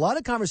area. A lot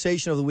of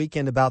conversation over the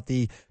weekend about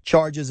the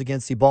charges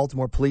against the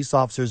Baltimore police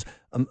officers,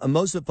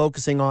 most of it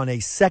focusing on a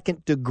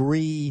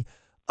second-degree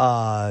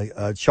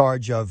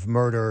charge of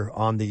murder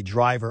on the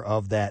driver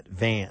of that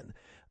van.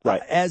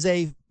 Right. As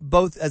a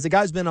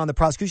guy who's been on the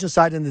prosecution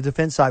side and the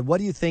defense side, what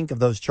do you think of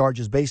those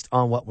charges based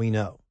on what we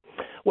know?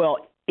 Well,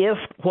 if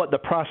what the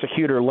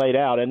prosecutor laid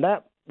out, and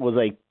that was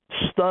a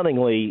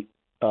stunningly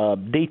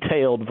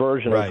detailed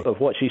version of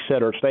what she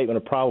said her statement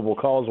of probable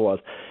cause was,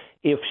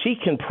 if she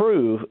can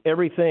prove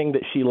everything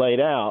that she laid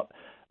out,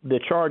 the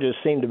charges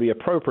seem to be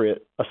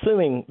appropriate,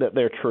 assuming that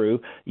they're true.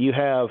 You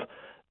have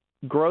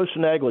gross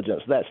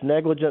negligence. That's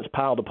negligence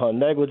piled upon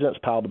negligence,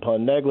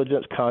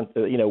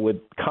 with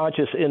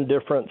conscious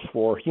indifference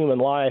for human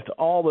life,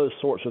 all those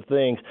sorts of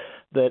things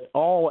that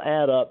all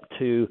add up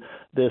to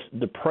this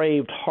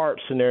depraved heart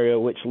scenario,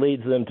 which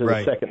leads them to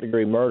the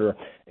second-degree murder.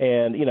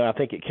 And, I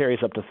think it carries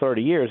up to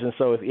 30 years. And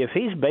so if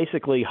he's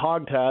basically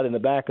hogtied in the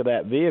back of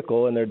that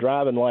vehicle and they're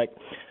driving like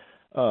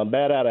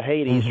bat out of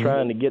Hades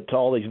trying to get to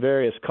all these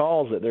various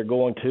calls that they're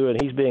going to,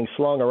 and he's being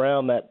slung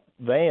around that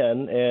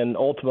van and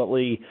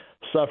ultimately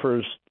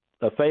suffers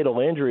a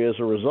fatal injury as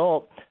a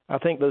result, I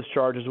think those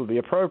charges would be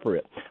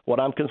appropriate. What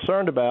I'm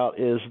concerned about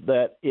is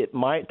that it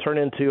might turn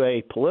into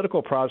a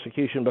political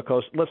prosecution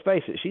because, let's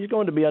face it, she's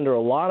going to be under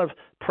a lot of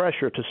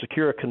pressure to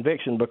secure a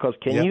conviction because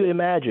can you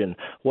imagine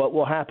what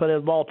will happen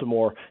in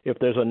Baltimore if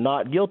there's a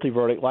not guilty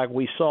verdict like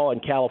we saw in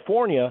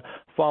California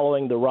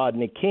following the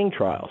Rodney King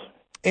trials?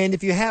 And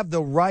if you have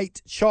the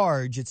right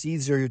charge, it's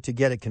easier to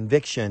get a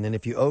conviction. And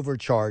if you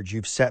overcharge,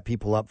 you've set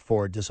people up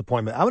for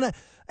disappointment. I want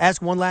to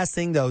ask one last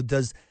thing, though.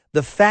 Does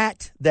the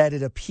fact that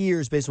it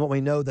appears, based on what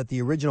we know, that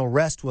the original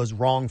arrest was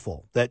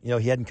wrongful, that,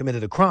 he hadn't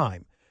committed a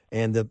crime,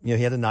 and he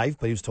had a knife,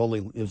 but it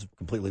was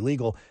completely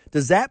legal,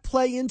 does that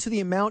play into the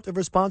amount of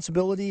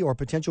responsibility or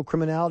potential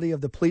criminality of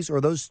the police, or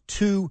are those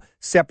two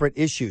separate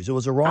issues? It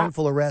was a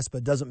wrongful arrest, but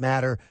it doesn't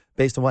matter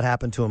based on what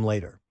happened to him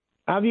later.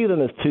 I view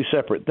them as two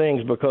separate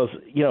things because,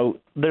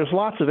 there's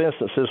lots of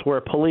instances where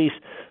police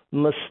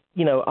must,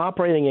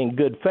 operating in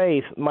good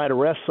faith might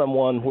arrest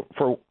someone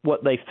for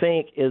what they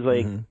think is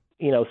a,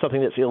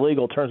 something that's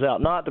illegal, turns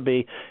out not to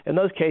be. And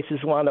those cases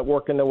wind up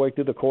working their way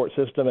through the court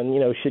system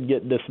and, should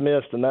get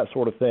dismissed and that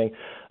sort of thing.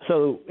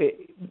 So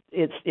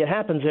it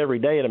happens every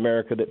day in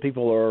America that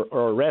people are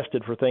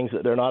arrested for things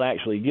that they're not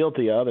actually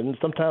guilty of. And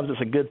sometimes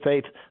it's a good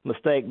faith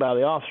mistake by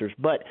the officers.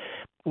 But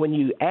when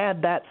you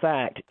add that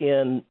fact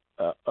in,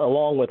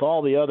 along with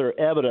all the other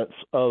evidence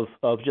of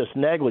just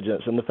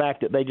negligence and the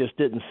fact that they just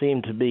didn't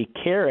seem to be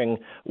caring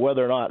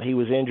whether or not he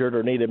was injured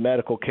or needed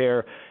medical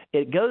care,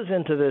 it goes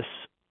into this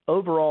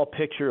overall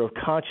picture of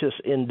conscious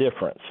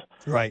indifference.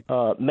 Right.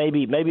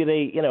 Maybe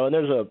they,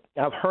 and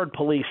I've heard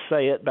police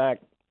say it back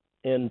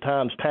in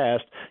times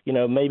past,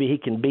 maybe he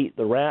can beat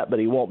the rat, but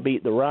he won't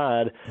beat the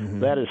ride.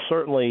 That is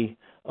certainly,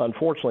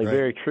 unfortunately,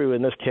 very true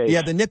in this case.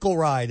 Yeah, the nickel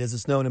ride, as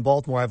it's known in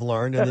Baltimore, I've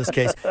learned in this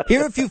case.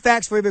 Here are a few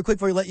facts for you very quick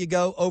before we let you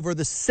go. Over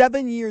the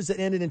 7 years that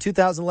ended in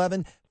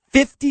 2011,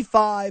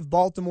 55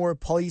 Baltimore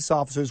police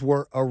officers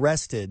were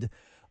arrested.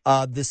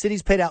 The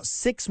city's paid out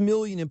 $6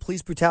 million in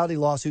police brutality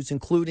lawsuits,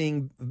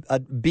 including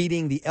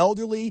beating the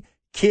elderly,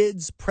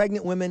 kids,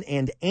 pregnant women,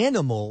 and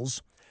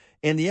animals.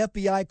 And the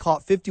FBI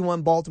caught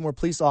 51 Baltimore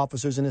police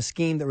officers in a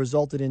scheme that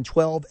resulted in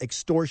 12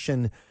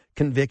 extortion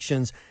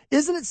convictions.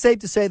 Isn't it safe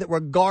to say that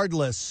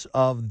regardless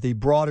of the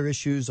broader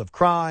issues of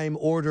crime,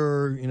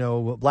 order,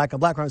 black on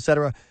black crime, et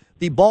cetera,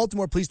 the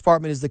Baltimore Police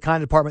Department is the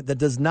kind of department that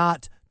does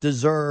not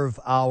deserve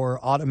our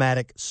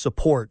automatic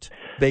support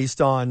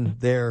based on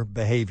their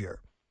behavior?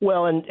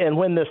 Well, and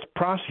when this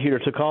prosecutor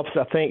took office,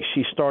 I think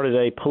she started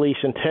a police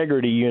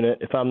integrity unit,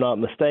 if I'm not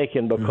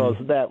mistaken, because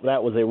that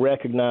was a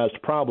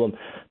recognized problem.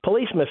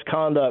 Police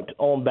misconduct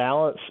on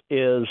balance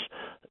is,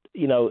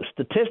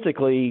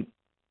 statistically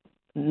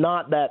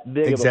not that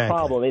big of a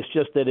problem. It's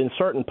just that in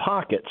certain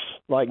pockets,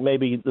 like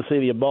maybe the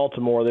city of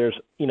Baltimore, there's,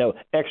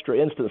 extra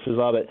instances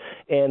of it.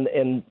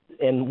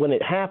 And when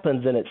it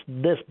happens and it's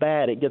this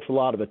bad, it gets a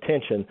lot of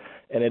attention,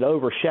 and it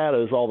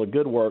overshadows all the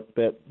good work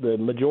that the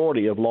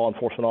majority of law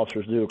enforcement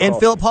officers do across And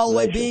Philip the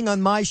Holloway nation. being on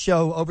my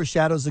show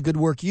overshadows the good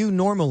work you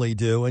normally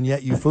do, and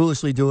yet you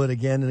foolishly do it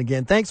again and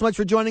again. Thanks so much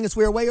for joining us.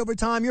 We are way over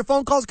time. Your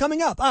phone call's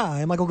coming up.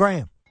 I'm Michael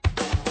Graham.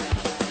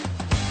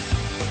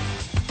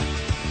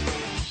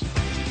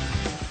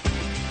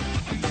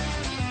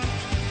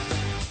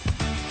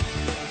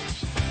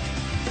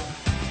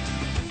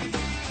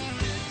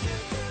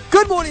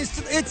 Good morning.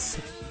 It's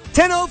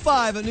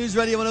 10:05 at News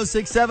Radio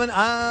 106.7.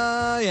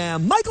 I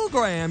am Michael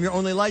Graham, your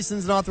only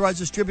licensed and authorized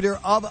distributor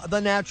of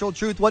The Natural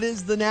Truth. What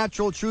is The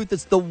Natural Truth?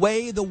 It's the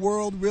way the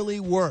world really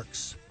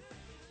works.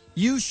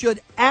 You should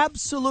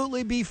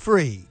absolutely be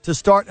free to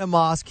start a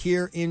mosque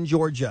here in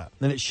Georgia.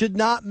 And it should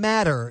not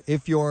matter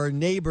if your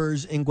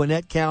neighbors in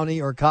Gwinnett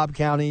County or Cobb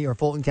County or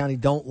Fulton County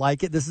don't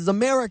like it. This is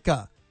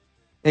America.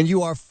 And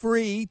you are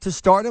free to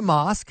start a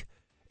mosque.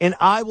 And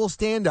I will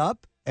stand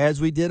up, as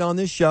we did on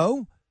this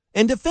show,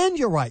 and defend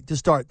your right to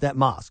start that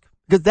mosque,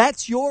 because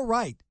that's your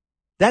right.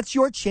 That's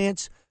your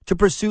chance to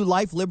pursue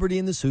life, liberty,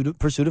 and the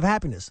pursuit of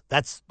happiness.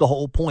 That's the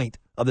whole point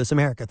of this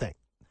America thing.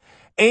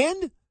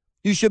 And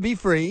you should be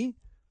free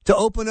to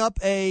open up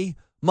a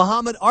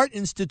Muhammad Art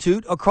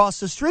Institute across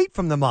the street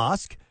from the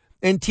mosque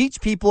and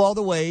teach people all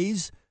the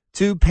ways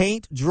to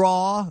paint,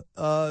 draw,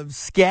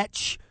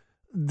 sketch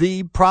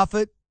the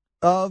prophet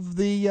of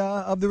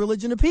the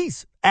religion of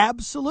peace.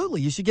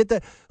 Absolutely. You should get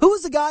that. Who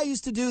was the guy who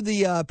used to do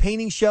the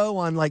painting show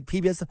on like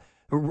PBS?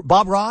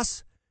 Bob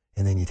Ross.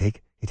 And then you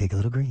take a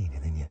little green,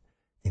 and then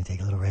you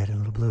take a little red and a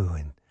little blue,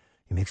 and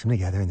you mix them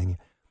together, and then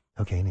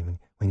and then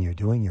when you're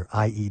doing your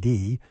IED,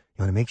 you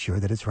want to make sure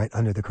that it's right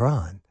under the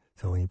Quran.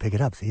 So when you pick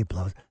it up, see, it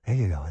blows. There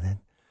you go. And then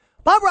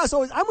Bob Ross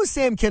always, I'm with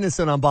Sam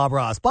Kinison on Bob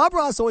Ross. Bob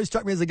Ross always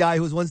struck me as a guy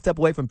who was one step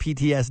away from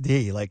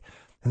PTSD. Like,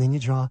 and then you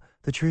draw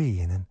the tree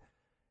and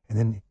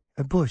then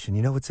a bush. And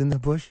you know what's in the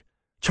bush?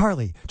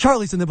 Charlie.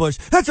 Charlie's in the bush.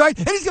 That's right.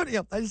 And he's going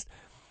to,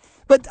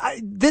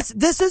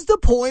 this is the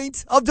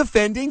point of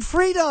defending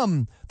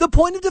freedom. The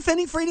point of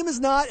defending freedom is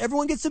not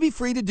everyone gets to be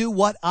free to do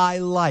what I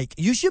like.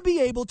 You should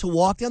be able to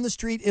walk down the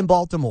street in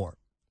Baltimore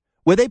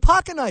with a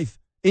pocket knife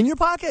in your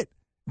pocket.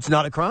 It's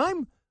not a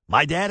crime.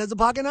 My dad has a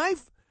pocket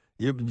knife.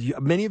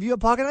 Many of you have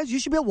pocket knives. You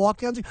should be able to walk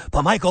down the street.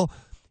 But Michael,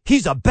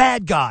 he's a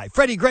bad guy.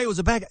 Freddie Gray was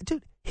a bad guy.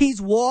 Dude,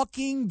 he's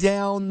walking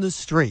down the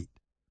street.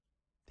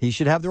 He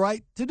should have the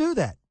right to do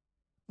that.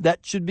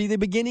 That should be the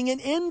beginning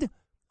and end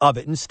of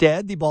it.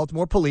 Instead, the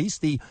Baltimore police,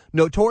 the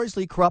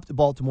notoriously corrupt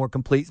Baltimore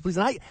police,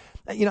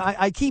 and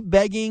I keep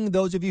begging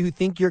those of you who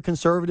think you're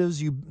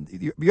conservatives,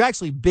 you're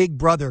actually big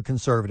brother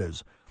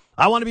conservatives.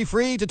 I want to be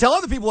free to tell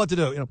other people what to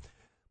do.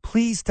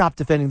 Please stop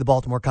defending the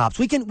Baltimore cops.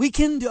 We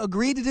can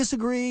agree to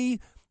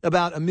disagree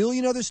about a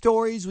million other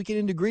stories. We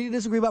can agree to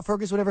disagree about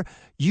Ferguson, whatever.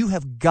 You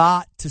have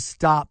got to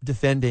stop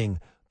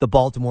defending the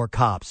Baltimore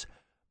cops.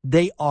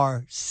 They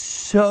are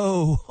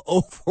so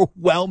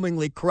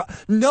overwhelmingly corrupt.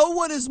 No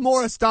one is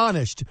more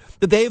astonished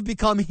that they have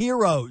become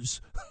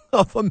heroes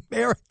of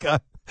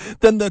America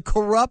than the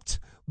corrupt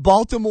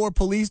Baltimore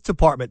Police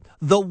Department.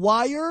 The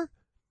Wire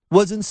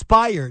was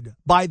inspired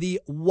by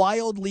the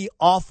wildly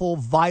awful,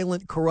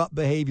 violent, corrupt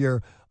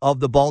behavior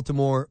of the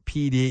Baltimore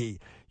PD.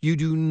 You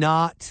do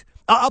not...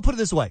 I'll put it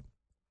this way.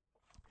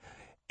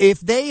 If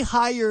they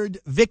hired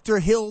Victor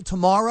Hill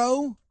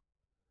tomorrow,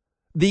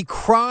 the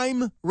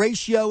crime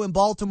ratio in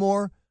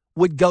Baltimore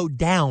would go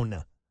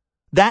down.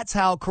 That's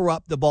how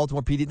corrupt the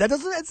Baltimore PD.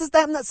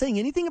 I'm not saying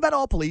anything about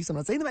all police. I'm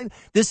not saying that.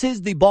 This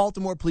is the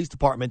Baltimore Police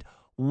Department,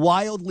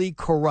 wildly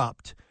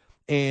corrupt.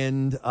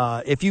 And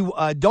if you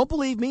don't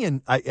believe me,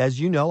 and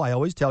as you know, I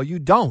always tell you,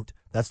 don't.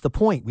 That's the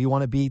point. We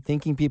want to be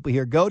thinking people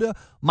here. Go to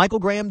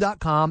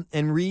michaelgraham.com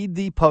and read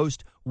the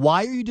post,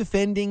 Why Are You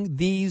Defending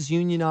These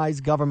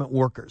Unionized Government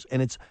Workers?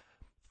 And it's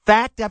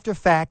fact after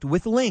fact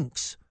with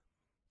links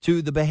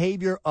to the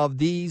behavior of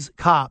these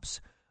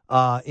cops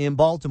in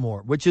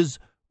Baltimore, which is,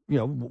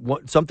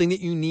 something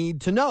that you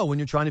need to know when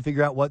you're trying to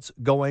figure out what's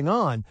going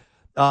on.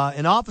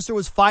 An officer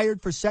was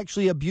fired for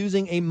sexually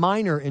abusing a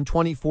minor in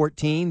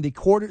 2014. The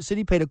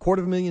city paid a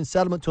 $250,000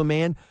 settlement to a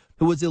man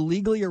who was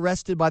illegally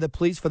arrested by the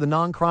police for the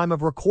non-crime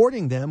of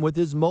recording them with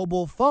his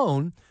mobile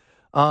phone.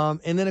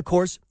 And then, of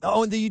course,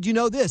 do you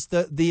know this?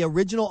 The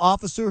original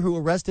officer who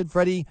arrested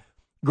Freddie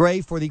Gray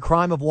for the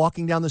crime of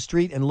walking down the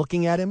street and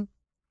looking at him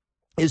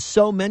is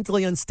so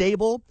mentally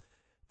unstable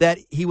that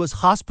he was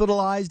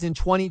hospitalized in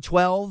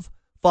 2012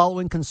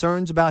 following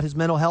concerns about his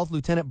mental health.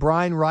 Lieutenant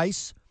Brian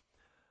Rice,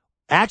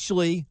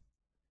 actually,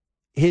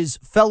 his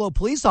fellow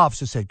police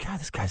officer said, God,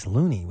 this guy's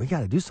loony. We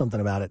got to do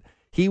something about it.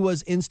 He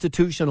was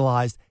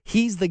institutionalized.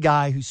 He's the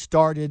guy who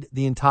started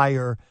the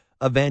entire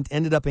event,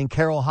 ended up in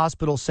Carroll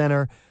Hospital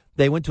Center.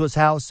 They went to his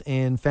house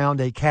and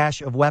found a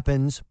cache of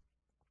weapons.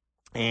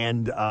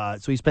 And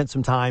so he spent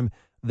some time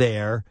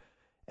there.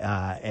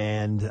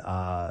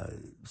 So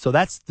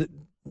that's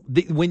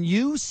when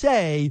you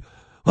say,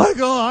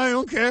 Michael, I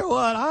don't care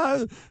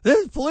what,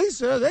 this police,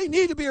 they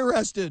need to be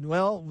arrested.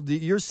 Well,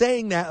 you're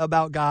saying that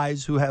about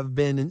guys who have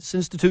been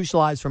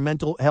institutionalized for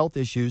mental health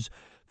issues.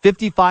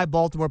 55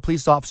 Baltimore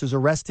police officers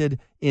arrested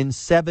in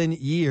 7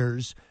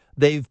 years.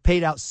 They've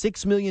paid out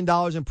 $6 million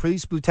in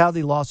police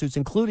brutality lawsuits,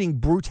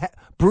 including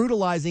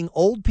brutalizing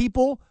old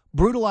people,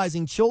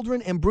 brutalizing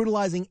children, and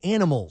brutalizing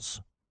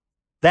animals.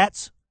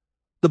 That's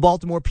the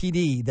Baltimore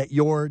PD that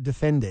you're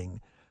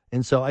defending.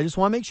 And so I just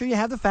want to make sure you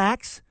have the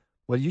facts.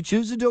 What you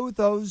choose to do with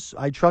those,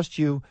 I trust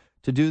you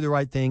to do the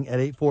right thing at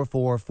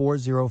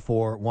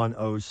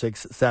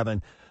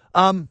 844-404-1067.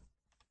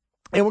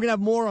 And we're going to have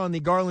more on the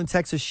Garland,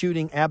 Texas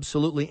shooting,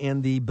 absolutely,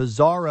 and the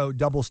bizarro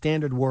double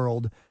standard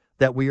world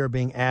that we are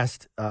being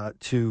asked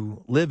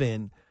to live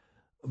in.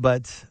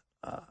 But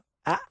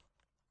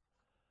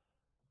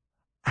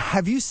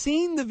have you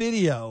seen the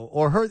video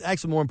or heard,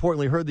 actually more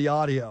importantly, heard the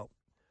audio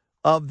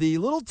of the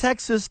little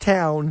Texas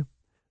town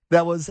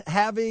that was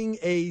having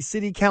a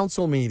city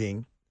council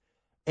meeting,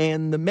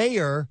 and the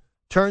mayor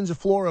turns the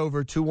floor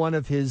over to one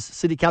of his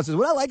city councilors.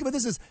 What I like about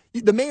this is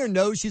the mayor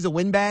knows she's a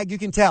windbag. You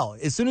can tell.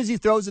 As soon as he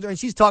throws it, and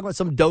she's talking about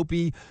some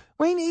dopey,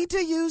 we need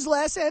to use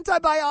less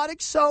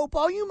antibiotic soap.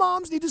 All you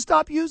moms need to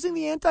stop using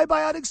the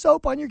antibiotic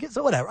soap on your kids.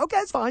 So whatever. Okay,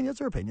 it's fine. That's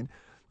her opinion.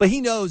 But he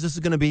knows this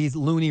is going to be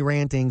loony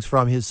rantings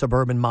from his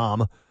suburban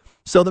mom.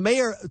 So the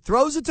mayor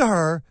throws it to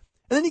her,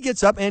 and then he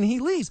gets up and he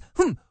leaves.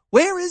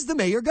 Where is the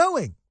mayor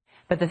going?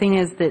 But the thing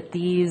is that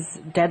these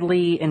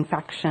deadly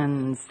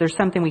infections, there's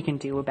something we can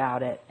do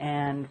about it.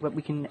 And what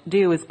we can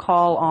do is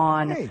call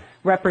on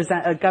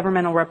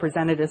governmental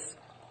representatives.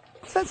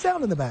 What's that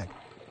sound in the back?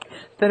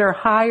 That are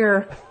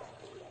higher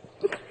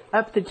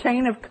up the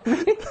chain of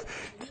command.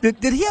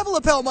 Did he have a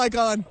lapel mic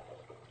on?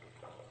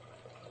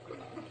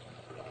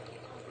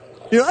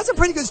 That's a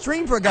pretty good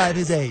stream for a guy of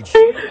his age.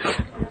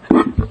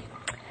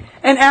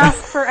 And ask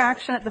for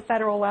action at the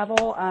federal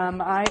level.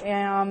 I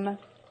am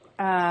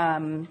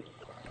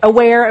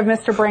aware of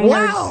Mr.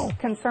 Brainerd's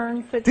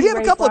concerns that Did he have a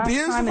raised couple of last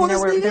beers time, before and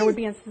this meeting? there would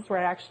be instances where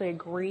I actually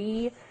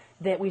agree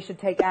that we should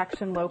take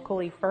action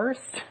locally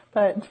first,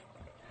 but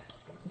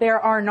there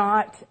are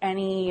not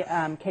any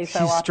queso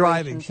She's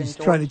striving. operations She's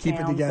in trying to keep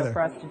it Georgetown, together. So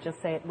for us to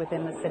just say it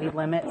within the city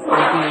limits would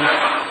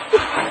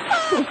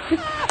be...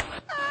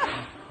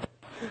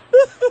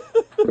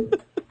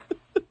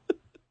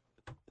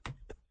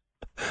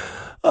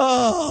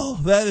 Oh,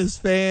 that is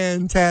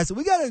fantastic.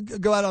 We got to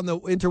go out on the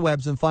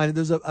interwebs and find it.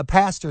 There's a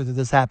pastor that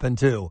this happened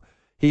to.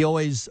 He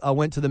always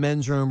went to the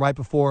men's room right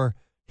before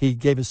he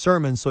gave his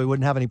sermon so he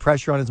wouldn't have any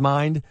pressure on his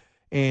mind.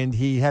 And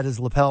he had his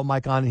lapel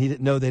mic on, and he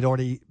didn't know they'd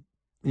already,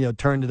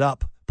 turned it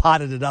up,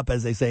 potted it up,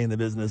 as they say in the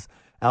business,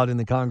 out in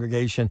the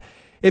congregation.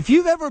 If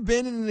you've ever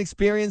been in an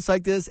experience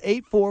like this,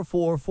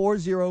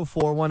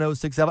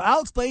 844-404-1067.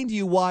 I'll explain to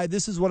you why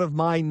this is one of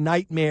my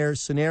nightmare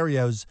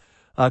scenarios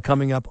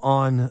coming up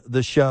on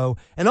the show.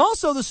 And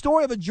also the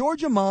story of a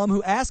Georgia mom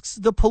who asks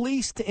the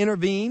police to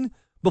intervene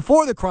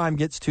before the crime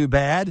gets too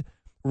bad,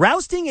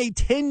 rousting a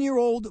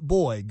 10-year-old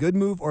boy. Good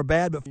move or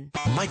bad? But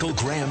Michael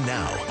Graham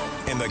now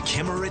and the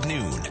Kimmer at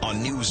noon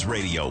on News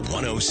Radio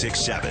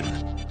 1067.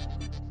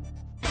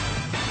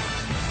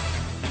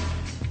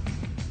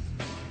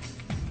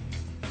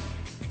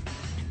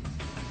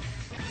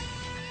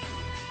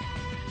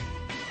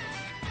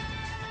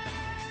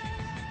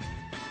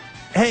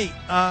 Hey,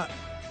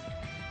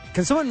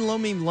 can someone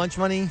loan me lunch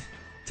money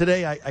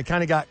today? I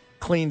kind of got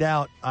cleaned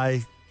out.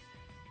 I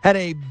had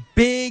a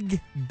big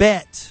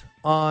bet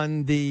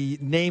on the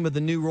name of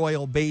the new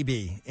royal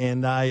baby,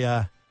 and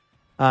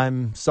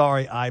I'm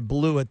sorry I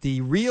blew it.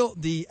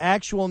 The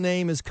actual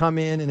name has come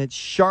in, and it's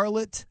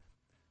Charlotte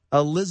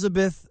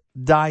Elizabeth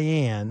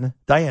Diana,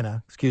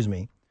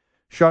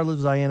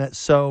 Charlotte Diana.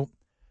 So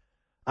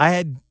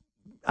I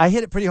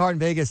hit it pretty hard in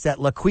Vegas that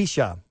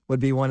LaQuisha would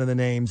be one of the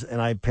names,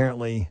 and I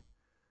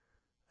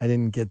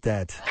didn't get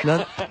that.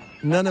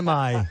 None of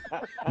my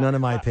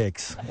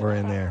picks were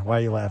in there. Why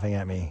are you laughing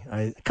at me?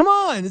 Come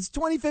on, it's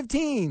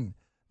 2015.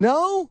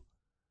 No.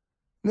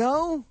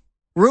 Rumor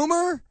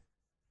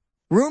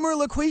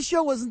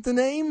LaQuisha wasn't the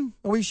name.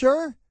 Are we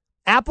sure?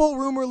 Apple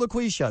Rumor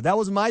LaQuisha. That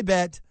was my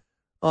bet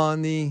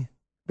on the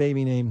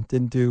baby name.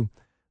 Didn't do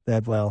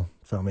that well.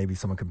 So maybe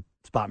someone could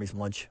spot me some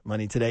lunch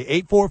money today.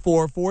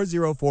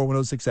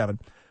 844-404-1067.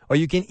 Or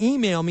you can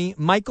email me,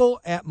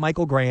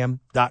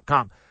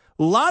 michael@michaelgraham.com.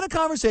 A lot of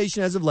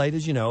conversation as of late,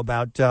 as you know,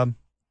 about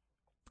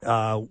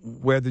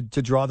where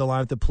to draw the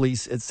line with the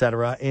police, et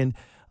cetera. And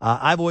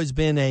I've always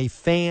been a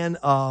fan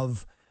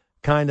of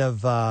kind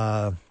of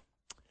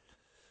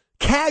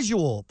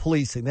casual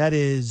policing. That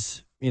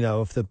is,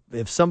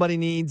 if somebody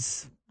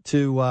needs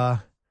to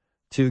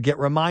get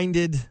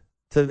reminded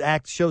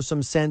to show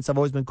some sense, I've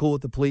always been cool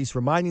with the police,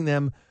 reminding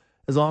them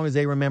as long as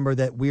they remember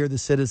that we're the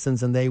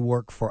citizens and they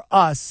work for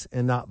us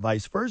and not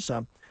vice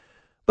versa.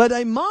 But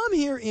a mom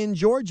here in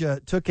Georgia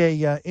took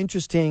a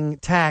interesting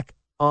tack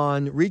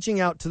on reaching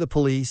out to the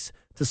police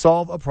to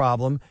solve a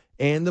problem,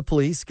 and the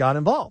police got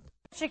involved.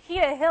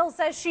 Shakia Hill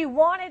says she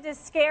wanted to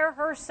scare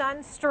her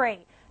son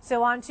straight.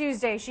 So on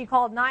Tuesday, she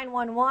called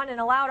 911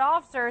 and allowed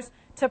officers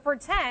to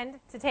pretend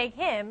to take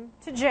him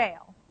to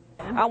jail.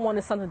 I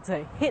wanted something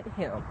to hit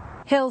him.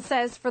 Hill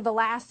says for the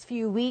last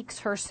few weeks,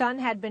 her son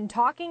had been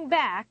talking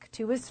back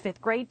to his fifth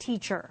grade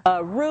teacher.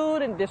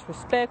 Rude and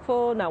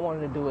disrespectful, not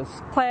wanting to do his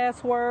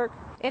classwork.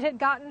 It had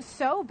gotten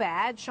so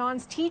bad,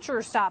 Sean's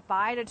teacher stopped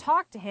by to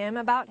talk to him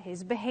about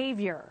his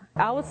behavior.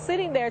 I was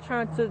sitting there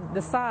trying to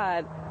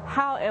decide,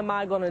 how am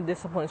I going to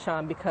discipline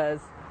Sean, because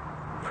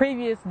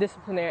previous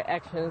disciplinary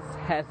actions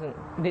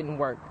didn't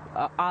work,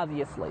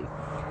 obviously.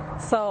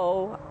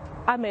 So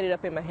I made it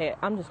up in my head,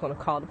 I'm just going to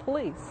call the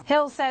police.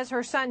 Hill says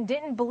her son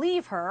didn't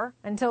believe her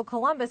until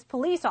Columbus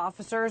police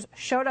officers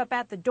showed up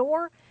at the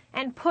door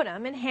and put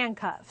him in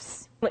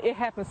handcuffs. It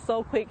happened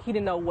so quick, he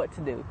didn't know what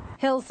to do.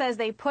 Hill says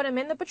they put him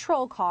in the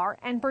patrol car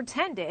and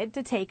pretended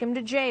to take him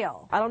to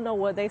jail. I don't know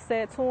what they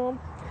said to him,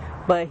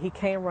 but he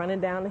came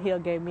running down the hill,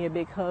 gave me a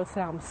big hug,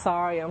 said, I'm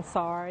sorry.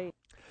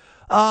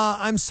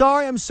 I'm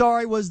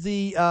sorry was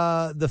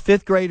the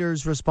fifth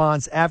grader's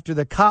response after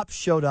the cops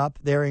showed up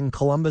there in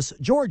Columbus,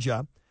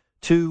 Georgia,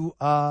 to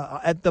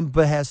at the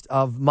behest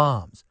of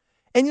moms.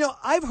 And,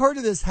 I've heard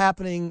of this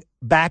happening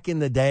back in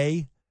the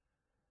day.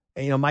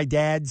 And, my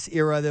dad's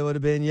era, there would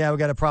have been, we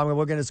got a problem.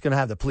 We're just going to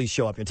have the police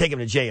show up and take him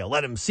to jail.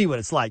 Let him see what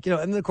it's like. And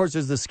then, of course,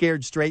 there's the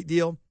scared straight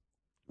deal.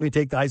 We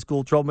take the high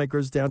school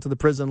troublemakers down to the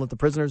prison, let the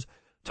prisoners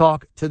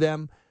talk to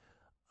them.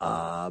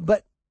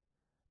 But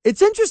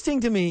it's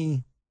interesting to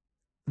me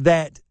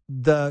that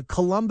the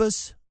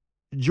Columbus,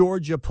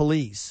 Georgia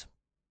police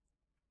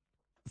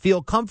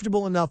feel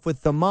comfortable enough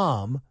with the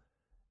mom,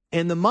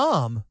 and the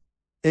mom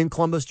in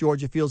Columbus,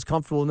 Georgia feels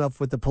comfortable enough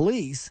with the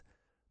police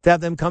to have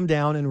them come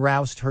down and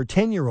roust her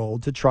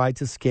 10-year-old to try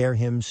to scare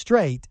him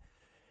straight.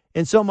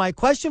 And so my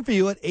question for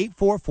you at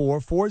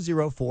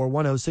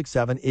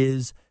 844-404-1067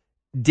 is,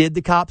 did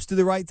the cops do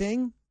the right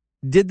thing?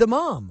 Did the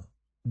mom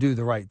do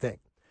the right thing?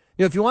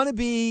 If you want to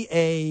be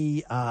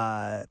a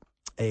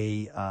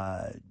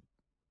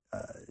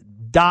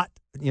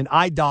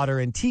I daughter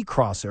and T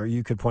crosser,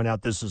 you could point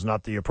out this is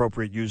not the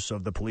appropriate use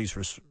of the police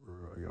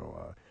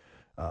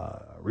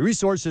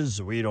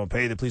resources. We don't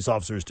pay the police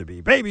officers to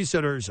be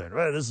babysitters,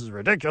 and this is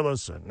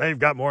ridiculous, and they've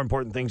got more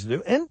important things to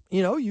do. And,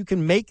 you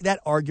can make that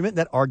argument.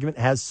 That argument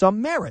has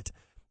some merit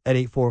at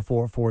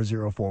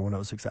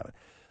 844-404-1067.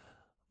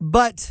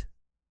 But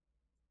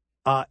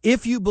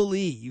if you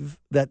believe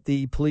that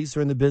the police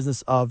are in the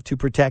business of to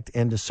protect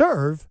and to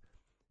serve,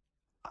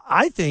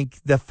 I think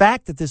the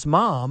fact that this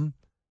mom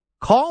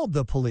called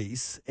the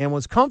police and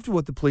was comfortable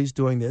with the police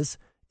doing this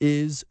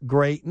is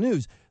great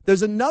news.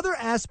 There's another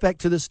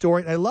aspect to the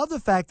story, and I love the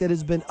fact that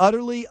it's been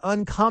utterly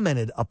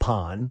uncommented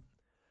upon,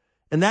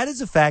 and that is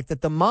the fact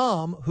that the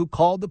mom who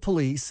called the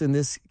police, in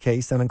this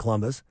case down in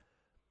Columbus,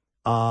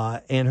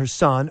 and her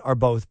son are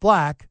both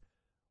black.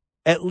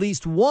 At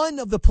least one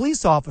of the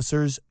police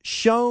officers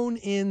shown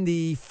in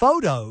the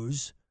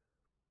photos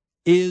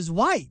is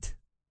white.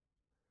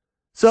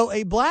 So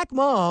a black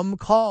mom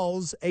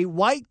calls a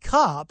white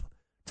cop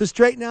to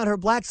straighten out her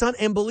black son,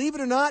 and believe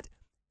it or not,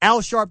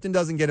 Al Sharpton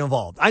doesn't get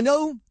involved. I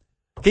know.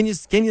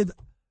 There's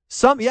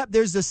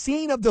the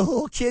scene of the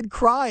little kid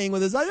crying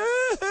with his eyes,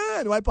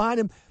 and right behind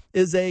him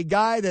is a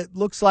guy that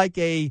looks like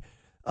a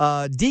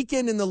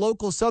deacon in the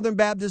local Southern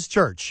Baptist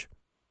church,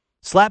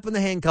 slapping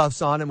the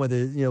handcuffs on him with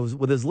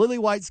his lily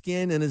white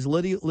skin and his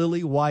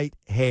lily white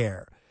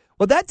hair.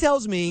 What that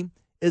tells me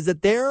is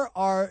that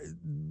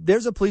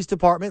there's a police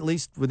department, at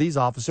least with these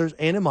officers,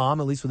 and a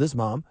mom, at least with this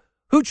mom,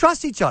 who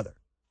trust each other,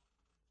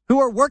 who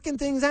are working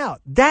things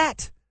out.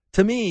 That,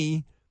 to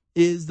me,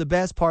 is the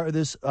best part of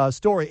this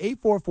story.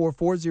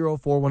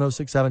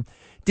 844-404-1067.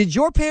 Did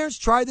your parents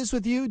try this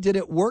with you? Did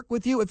it work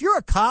with you? If you're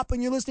a cop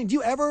and you're listening, do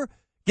you ever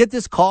get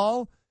this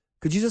call?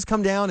 Could you just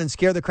come down and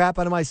scare the crap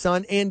out of my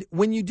son? And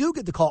when you do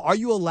get the call, are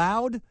you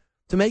allowed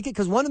to make it?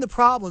 Because one of the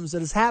problems that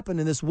has happened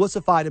in this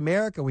wussified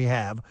America we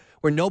have,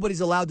 where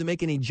nobody's allowed to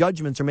make any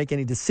judgments or make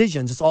any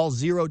decisions, it's all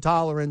zero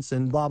tolerance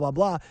and blah, blah,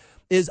 blah,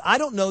 is I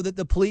don't know that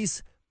the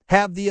police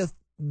have the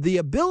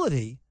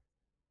ability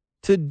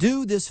to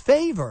do this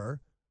favor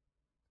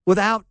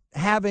without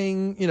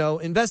having,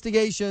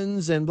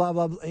 investigations and blah,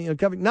 blah, blah,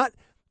 covering.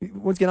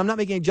 Once again, I'm not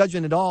making a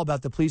judgment at all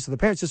about the police or the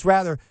parents, just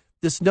rather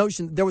this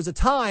notion, there was a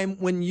time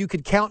when you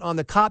could count on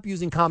the cop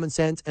using common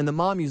sense and the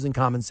mom using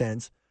common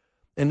sense.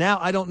 And now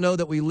I don't know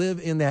that we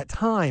live in that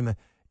time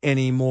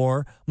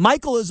anymore.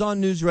 Michael is on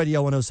News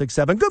Radio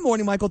 1067. Good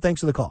morning, Michael. Thanks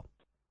for the call.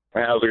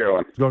 How's it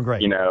going? It's going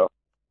great.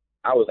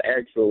 I was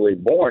actually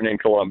born in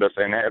Columbus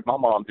and had my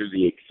mom do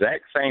the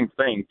exact same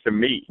thing to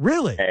me.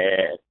 Really?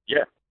 And,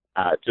 yeah.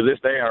 To this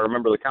day, I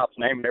remember the cop's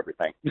name and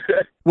everything.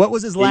 What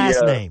was his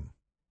last name?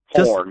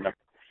 Horn.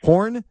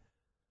 Horn?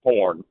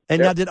 Horn.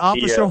 And now, did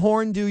Officer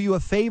Horn do you a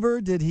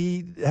favor? Did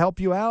he help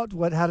you out?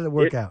 How did it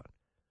work out?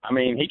 I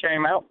mean, he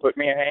came out, put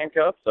me in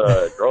handcuffs,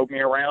 drove me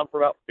around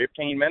for about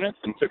 15 minutes,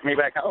 and took me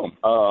back home.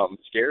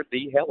 Scared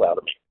the hell out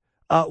of me.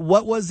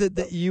 What was it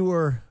that you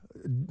were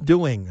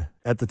doing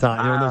at the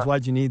time?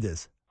 Why'd you need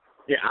this?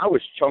 Yeah, I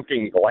was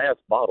chunking glass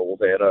bottles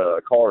at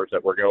cars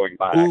that were going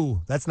by. Ooh,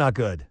 that's not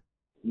good.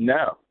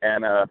 No.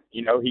 And,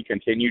 he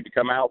continued to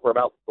come out for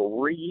about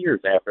 3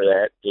 years after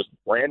that, just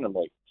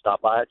randomly.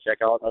 Stop by,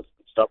 check on us,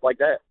 stuff like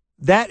that.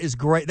 That is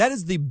great. That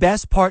is the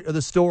best part of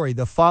the story,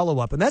 the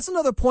follow-up. And that's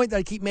another point that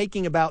I keep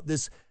making about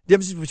this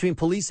difference between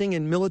policing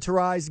and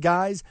militarized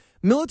guys.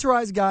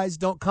 Militarized guys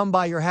don't come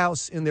by your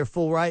house in their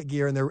full riot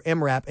gear and their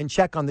MRAP and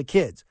check on the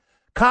kids.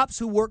 Cops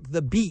who work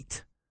the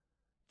beat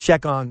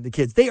check on the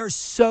kids. They are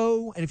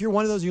so, and if you're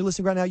one of those and you're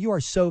listening right now, you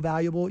are so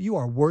valuable. You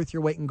are worth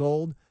your weight in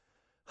gold.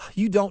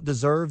 You don't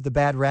deserve the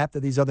bad rap that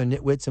these other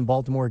nitwits in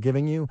Baltimore are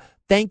giving you.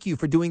 Thank you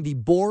for doing the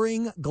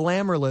boring,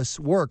 glamorous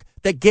work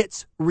that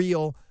gets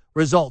real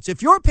results.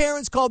 If your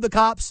parents called the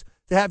cops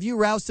to have you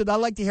rousted, I'd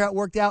like to hear how it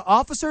worked out.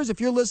 Officers,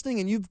 if you're listening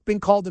and you've been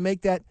called to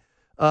make that,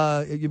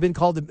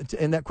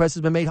 and that request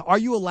has been made, are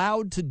you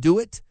allowed to do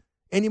it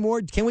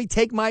anymore? Can we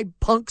take my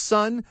punk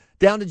son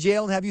down to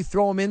jail and have you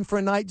throw him in for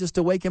a night just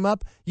to wake him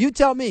up? You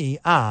tell me.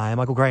 I'm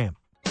Michael Graham.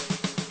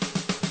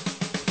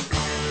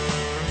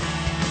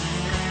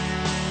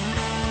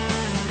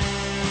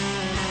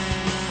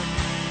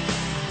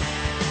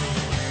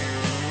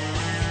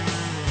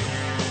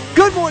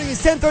 Good morning.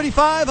 It's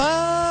 10:35.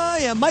 I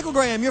am Michael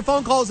Graham. Your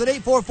phone calls at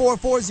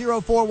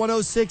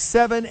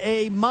 844-404-1067.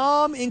 A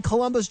mom in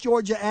Columbus,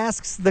 Georgia,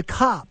 asks the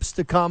cops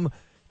to come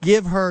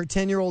give her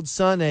 10-year-old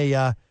son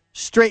a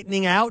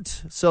straightening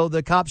out. So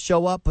the cops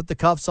show up, put the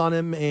cuffs on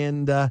him,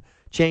 and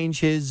change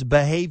his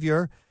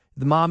behavior.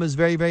 The mom is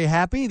very, very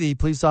happy. The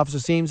police officer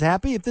seems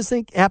happy. If this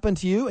thing happened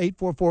to you,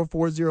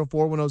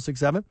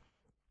 844-404-1067.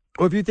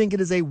 Or if you think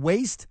it is a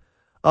waste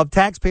of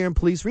taxpayer and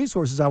police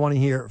resources, I want to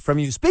hear from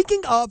you.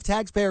 Speaking of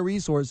taxpayer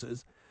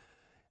resources,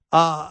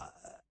 I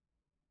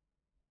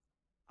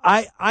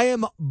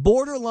am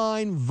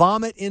borderline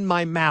vomit in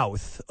my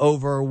mouth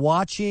over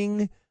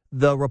watching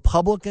the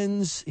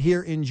Republicans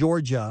here in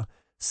Georgia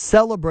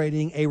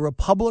celebrating a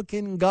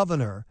Republican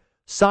governor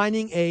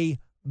signing a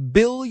 $1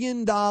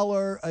 billion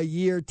a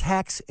year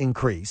tax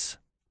increase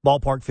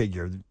ballpark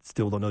figure.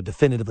 Still don't know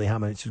definitively how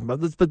much,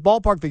 but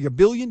ballpark figure, $1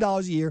 billion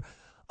a year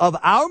of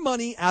our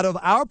money out of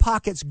our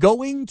pockets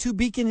going to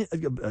Beacon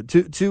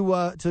to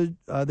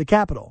the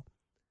Capitol.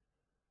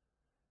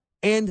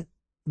 And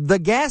the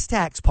gas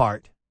tax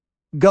part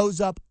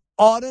goes up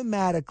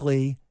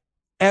automatically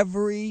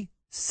every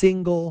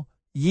single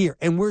year.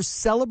 And we're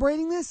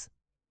celebrating this?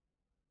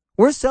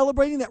 We're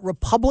celebrating that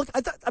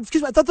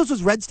I thought this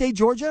was red state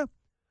Georgia.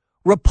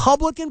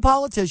 Republican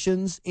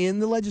politicians in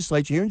the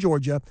legislature here in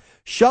Georgia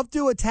shoved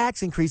through a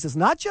tax increase. It's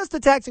not just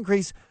the tax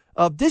increase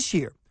of this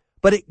year,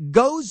 but it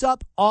goes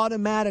up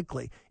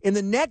automatically. In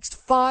the next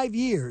 5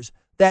 years,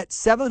 that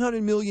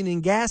 $700 million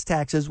in gas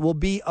taxes will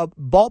be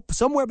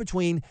somewhere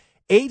between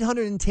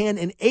 $810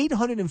 and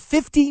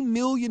 $850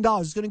 million.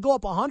 It's going to go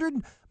up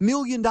 $100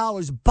 million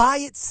by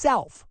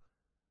itself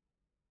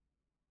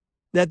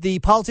that the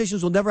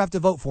politicians will never have to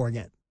vote for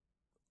again.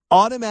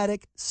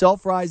 Automatic,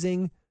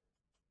 self-rising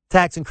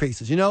tax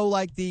increases. You know,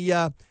 like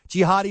the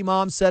jihadi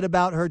mom said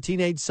about her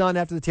teenage son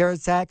after the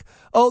terrorist attack,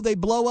 oh, they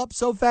blow up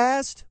so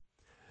fast?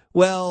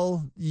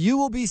 Well, you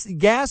will be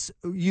gas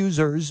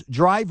users,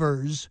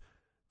 drivers,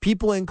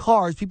 people in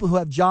cars, people who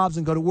have jobs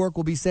and go to work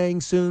will be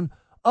saying soon,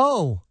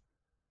 oh,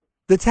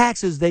 the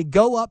taxes, they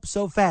go up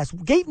so fast.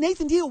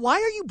 Nathan Deal, why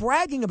are you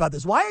bragging about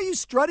this? Why are you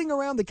strutting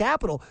around the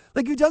Capitol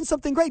like you've done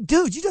something great?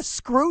 Dude, you just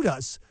screwed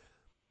us.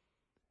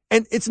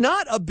 And it's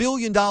not $1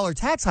 billion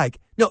tax hike.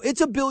 No,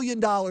 it's $1 billion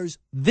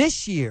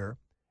this year,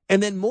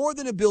 and then more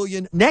than $1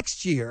 billion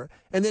next year,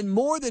 and then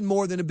more than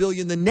 $1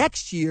 billion the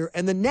next year,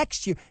 and the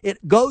next year.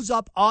 It goes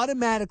up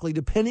automatically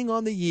depending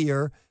on the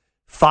year,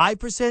 5%,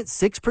 6%,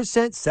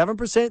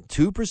 7%,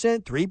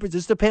 2%, 3%.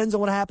 This depends on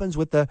what happens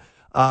with the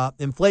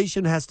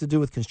inflation. Has to do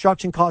with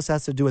construction costs,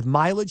 has to do with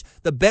mileage.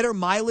 The better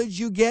mileage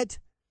you get,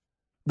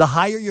 the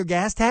higher your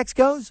gas tax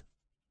goes.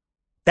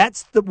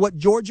 That's what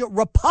Georgia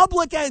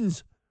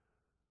Republicans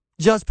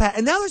just passed.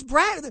 And now there's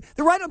Brad.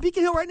 They're right on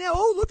Beacon Hill right now.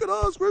 Oh, look at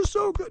us. We're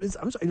so good.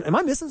 I'm sorry, am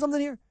I missing something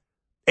here?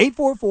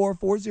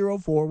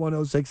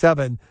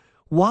 844-404-1067.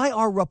 Why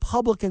are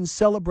Republicans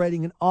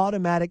celebrating an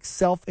automatic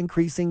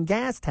self-increasing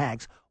gas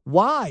tax?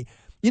 Why?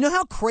 You know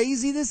how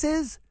crazy this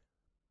is?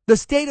 The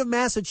state of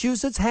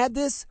Massachusetts had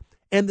this,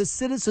 and the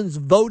citizens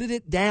voted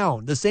it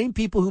down. The same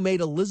people who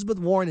made Elizabeth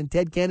Warren and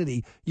Ted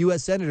Kennedy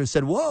U.S. senators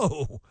said,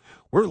 whoa,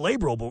 we're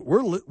liberal, but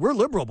we're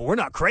liberal, but we're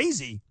not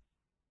crazy.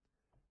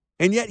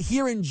 And yet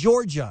here in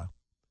Georgia,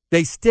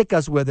 they stick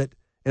us with it,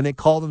 and they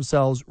call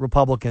themselves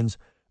Republicans.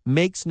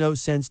 Makes no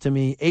sense to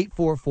me.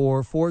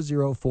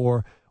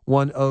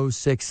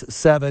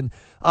 844-404-1067.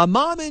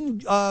 Mom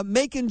in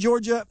Macon,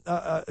 Georgia,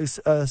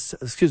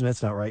 excuse me,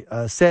 that's not right,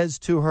 says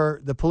to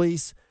her, the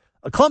police,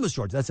 Columbus,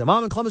 Georgia, that's it.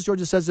 Mom in Columbus,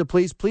 Georgia says to the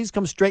police, please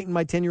come straighten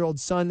my 10-year-old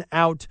son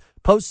out.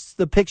 Posts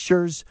the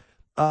pictures.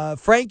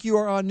 Frank, you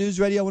are on News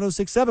Radio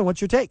 1067.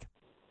 What's your take?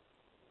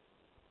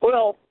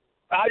 Well,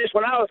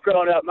 when I was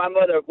growing up, my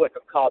mother wouldn't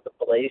have called the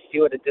police. She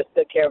would have just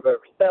took care of it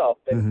herself.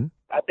 And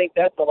I think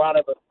that's a lot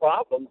of the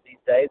problems these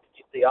days.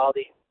 You see all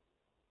these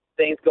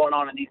things going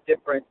on in these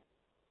different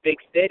big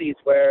cities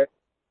where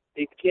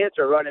these kids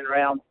are running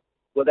around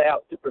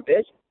without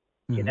supervision.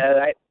 You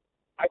know,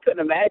 I couldn't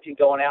imagine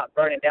going out and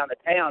burning down the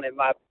town and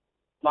my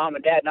mom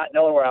and dad not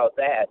knowing where I was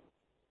at.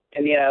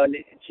 And, you know, and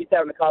she's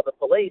having to call the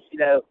police. You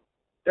know,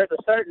 there's a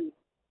certain,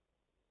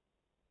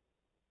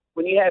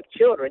 when you have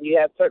children, you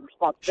have certain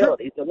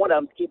responsibilities. And one of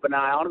them is keeping an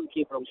eye on them,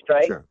 keeping them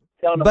straight,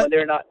 telling them when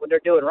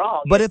they're doing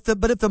wrong. But if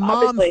the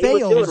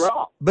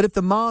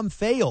mom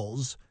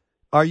fails,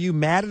 are you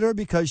mad at her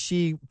because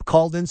she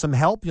called in some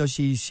help? You know,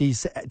 she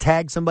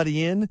tagged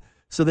somebody in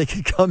so they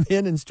could come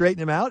in and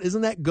straighten him out.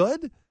 Isn't that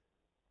good?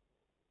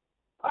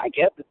 I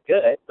guess it's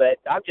good, but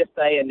I'm just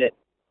saying that.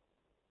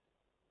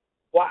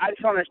 Well, I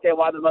just don't understand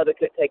why the mother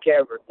couldn't take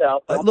care of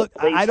herself. Look,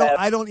 I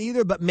don't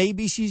either. But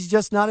maybe she's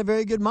just not a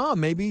very good mom.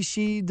 Maybe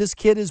this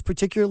kid is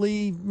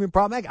particularly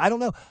problematic. I don't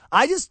know.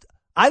 I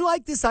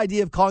like this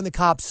idea of calling the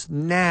cops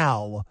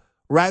now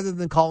rather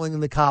than calling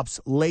the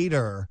cops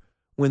later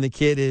when the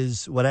kid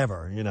is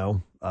whatever, you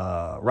know,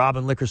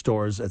 robbing liquor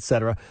stores,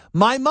 etc.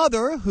 My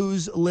mother,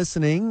 who's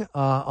listening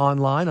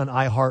online on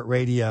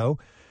iHeartRadio,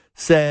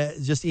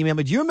 just emailed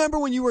me. Do you remember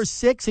when you were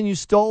 6 and you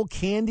stole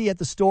candy at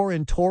the store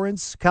in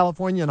Torrance,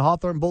 California on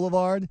Hawthorne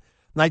Boulevard?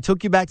 And I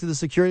took you back to the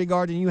security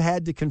guard and you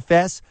had to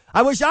confess?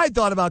 I wish I'd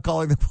thought about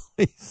calling the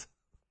police.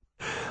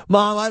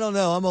 Mom, I don't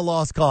know. I'm a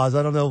lost cause.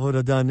 I don't know if it would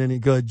have done any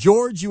good.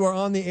 George, you are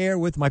on the air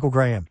with Michael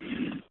Graham.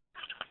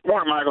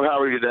 Morning, Michael.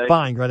 How are you today?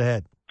 Fine. Go right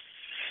ahead.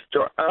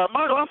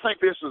 Michael, I think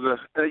this is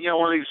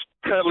one of these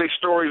cuddly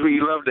stories where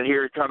you love to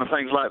hear kind of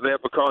things like that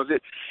because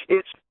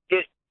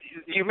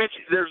you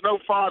mentioned there's no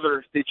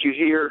father that you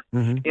hear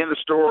in the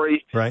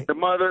story. Right. The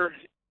mother,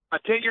 a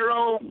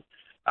 10-year-old,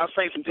 I've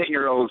seen some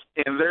 10-year-olds,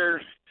 and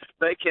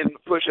they can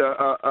push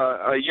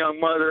a young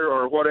mother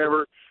or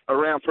whatever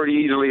around pretty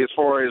easily as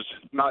far as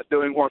not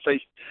doing what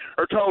they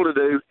are told to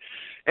do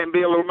and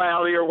be a little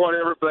mouthy or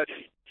whatever. But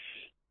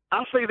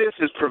I see this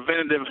as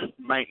preventative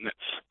maintenance.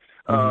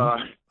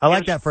 I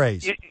like that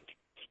phrase.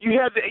 you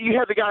had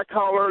the guy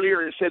call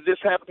earlier and said this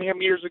happened to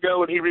him years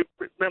ago, and he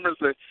remembers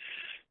the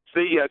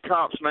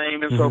cop's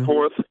name and so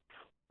forth.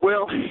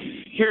 Well,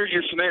 here's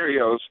your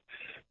scenarios.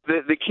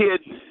 The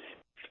kid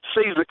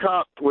sees the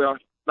cop,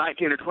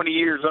 19 or 20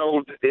 years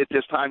old at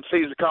this time,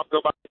 sees the cop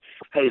go by.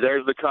 Hey,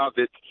 there's the cop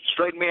that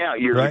straightened me out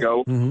years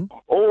ago.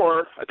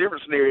 Or a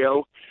different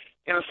scenario,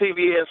 in a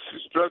CVS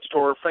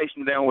drugstore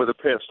facing down with a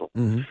pistol.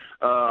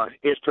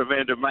 It's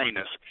preventative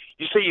maintenance.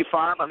 You see your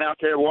firemen out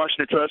there washing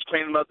their trucks,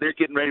 cleaning them up. They're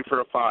getting ready for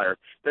a fire.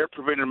 They're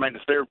preventative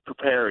maintenance. They're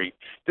preparing.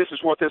 This is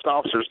what this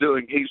officer's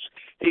doing. He's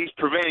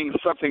preventing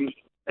something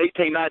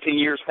 18, 19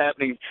 years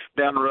happening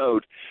down the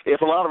road.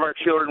 If a lot of our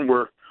children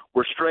were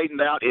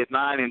straightened out at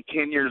 9 and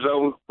 10 years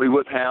old, we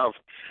wouldn't have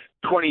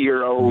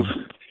 20-year-olds.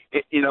 I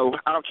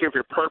don't care if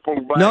you're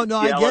purple, black, No,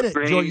 I get it,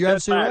 green, Joel. You're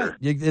absolutely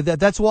right.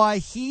 That's why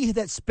he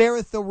that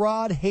spareth the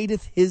rod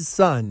hateth his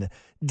son.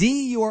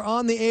 D, you are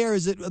on the air.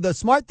 Is it the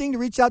smart thing to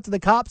reach out to the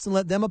cops and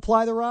let them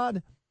apply the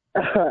rod?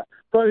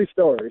 Funny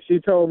story. She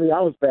told me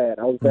I was bad.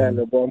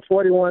 Little boy. I'm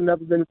 41,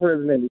 never been to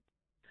prison.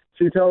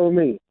 She told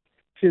me,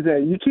 she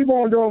said, you keep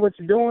on doing what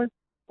you're doing,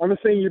 I'm going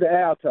to send you to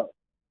Alto.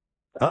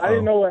 I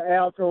didn't know what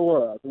Alto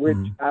was, which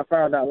I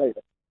found out later.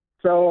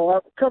 So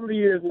a couple of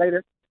years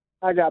later,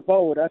 I got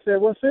bold. I said,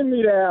 well, send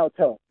me to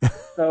Alto.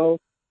 So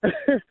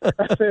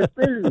I said,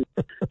 send me.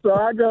 So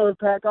I go and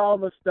pack all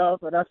my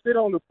stuff, and I sit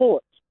on the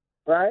porch,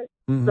 right?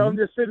 So I'm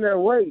just sitting there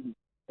waiting.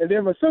 And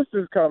then my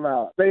sisters come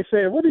out. They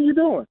said, what are you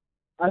doing?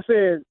 I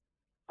said,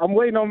 I'm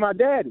waiting on my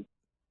daddy.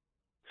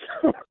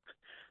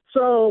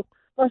 So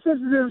my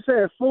sisters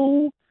said,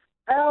 fool,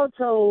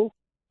 Alto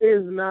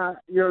is not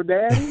your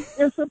daddy.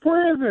 It's a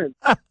prison.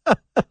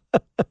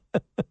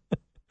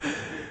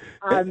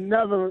 I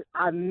never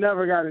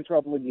got in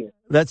trouble again.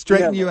 That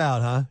straightened you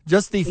out, huh?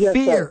 Just the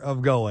fear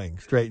of going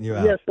straightened you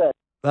out. Yes, sir.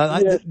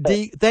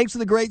 D, thanks for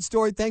the great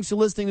story. Thanks for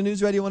listening to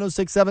News Radio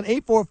 1067,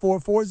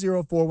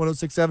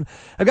 844-404-1067.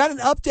 I've got an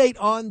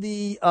update on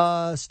the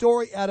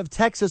story out of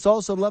Texas.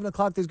 Also, at 11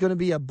 o'clock, there's going to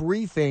be a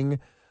briefing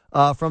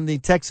from the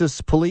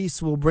Texas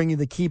police. We'll bring you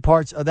the key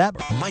parts of that.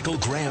 Michael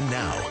Graham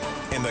now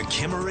and the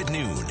Kimmer at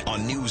noon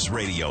on News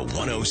Radio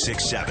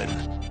 1067.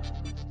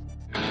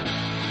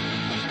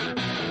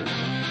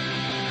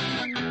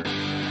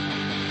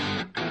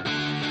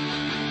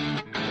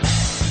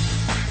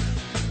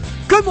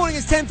 Good morning,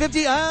 it's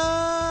 10:50.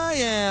 I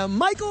am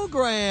Michael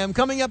Graham.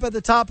 Coming up at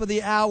the top of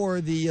the hour,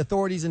 the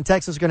authorities in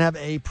Texas are going to have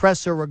a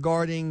presser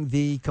regarding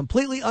the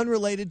completely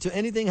unrelated to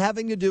anything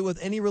having to do with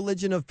any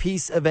religion of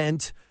peace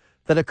event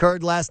that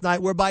occurred last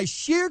night, where by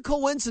sheer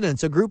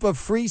coincidence, a group of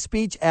free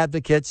speech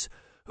advocates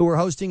who were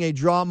hosting a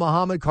Draw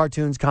Muhammad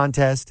cartoons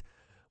contest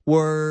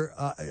were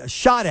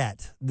shot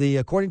at.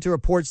 According to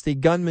reports, the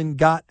gunman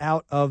got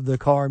out of the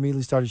car,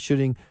 immediately started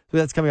shooting. So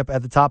that's coming up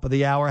at the top of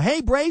the hour.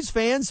 Hey, Braves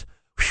fans.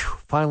 Whew,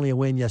 finally a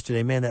win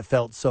yesterday. Man, that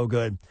felt so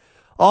good.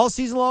 All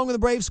season long, when the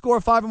Braves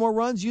score 5 or more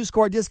runs, you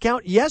score a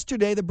discount.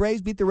 Yesterday, the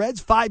Braves beat the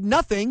Reds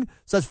 5-0.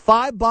 So that's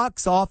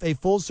 $5 off a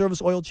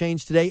full-service oil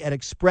change today at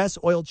Express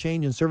Oil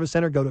Change and Service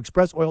Center. Go to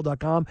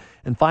expressoil.com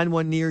and find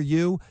one near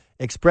you.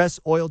 Express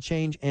Oil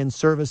Change and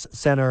Service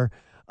Center.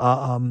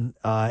 And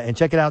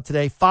check it out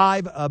today.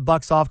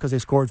 $5 off because they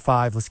scored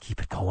 5. Let's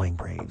keep it going,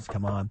 Braves.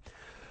 Come on.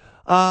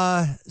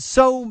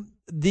 So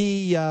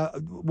the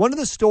one of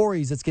the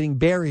stories that's getting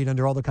buried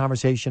under all the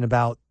conversation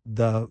about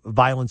the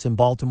violence in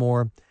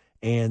Baltimore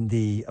and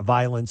the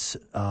violence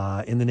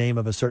in the name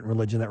of a certain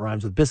religion that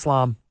rhymes with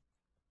Bislam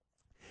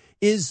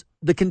is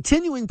the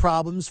continuing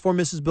problems for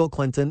Mrs. Bill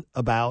Clinton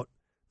about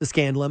the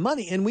scandal and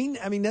money. And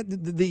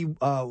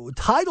the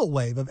tidal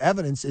wave of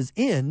evidence is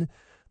in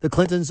the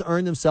Clintons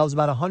earned themselves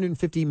about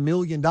 $150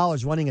 million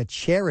running a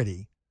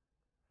charity.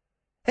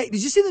 Hey,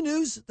 did you see the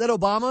news that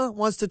Obama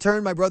wants to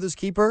turn My Brother's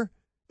Keeper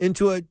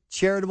into a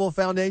charitable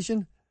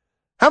foundation?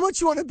 How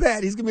much you want to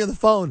bet? He's going to be on the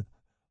phone.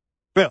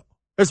 Bill,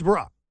 it's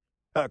Barack.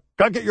 Can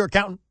I get your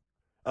accountant?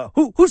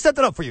 Who set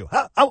that up for you?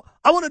 I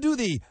want to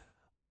do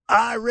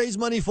I raise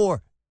money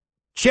for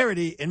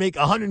charity and make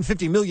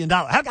 $150 million.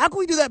 How can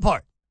we do that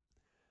part?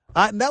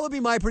 That would be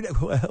my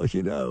prediction. Well,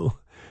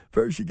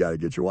 first you got to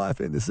get your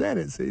wife in the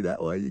Senate. See,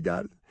 that way you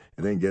got it.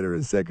 And then get her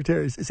as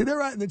secretary. See, they're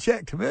writing the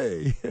check to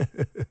me.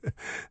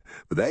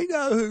 But they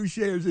know who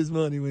shares his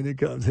money when it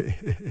comes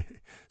in.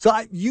 So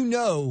it's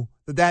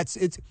going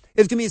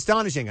to be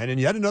astonishing. And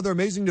yet another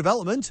amazing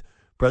development.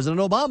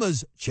 President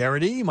Obama's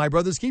charity, My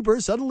Brother's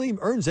Keeper, suddenly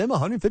earns him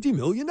 $150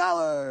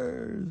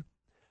 million.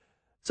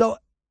 So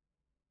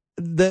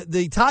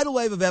the tidal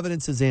wave of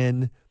evidence is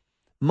in.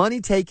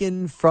 Money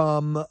taken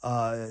from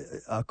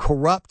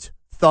corrupt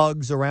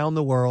thugs around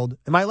the world.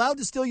 Am I allowed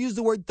to still use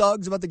the word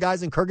thugs about the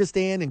guys in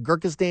Kyrgyzstan and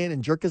Gurkistan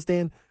and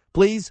Jerkistan?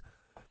 Please?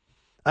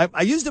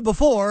 I used it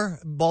before,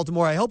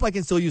 Baltimore. I hope I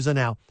can still use it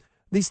now.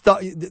 Here's how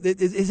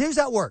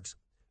it works.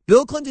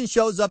 Bill Clinton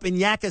shows up in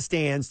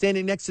Yakistan,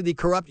 standing next to the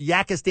corrupt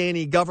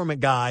Yakistani government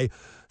guy,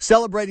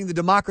 celebrating the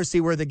democracy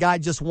where the guy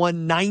just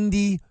won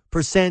 90%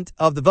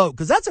 of the vote,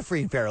 because that's a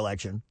free and fair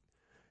election.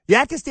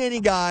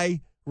 Yakistani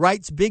guy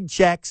writes big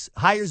checks,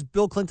 hires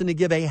Bill Clinton to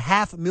give a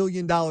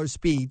 $500,000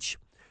 speech,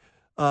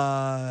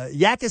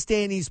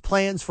 Yakistani's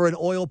plans for an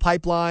oil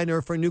pipeline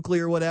or for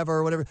nuclear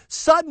whatever,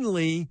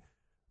 suddenly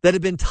that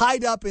had been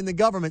tied up in the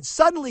government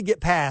suddenly get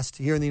passed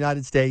here in the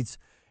United States.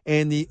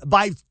 And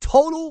by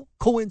total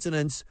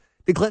coincidence,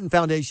 the Clinton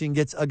Foundation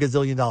gets a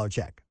gazillion-dollar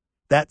check.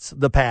 That's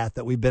the path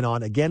that we've been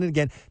on again and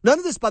again. None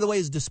of this, by the way,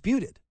 is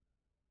disputed.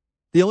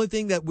 The only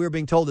thing that we're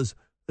being told is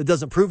it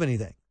doesn't prove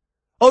anything.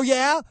 Oh,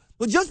 yeah?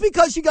 Well, just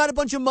because you got a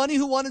bunch of money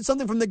who wanted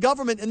something from the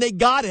government and they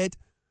got it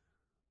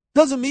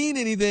doesn't mean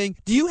anything.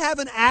 Do you have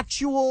an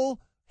actual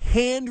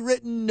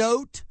handwritten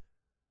note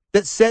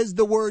that says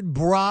the word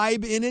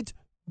bribe in it?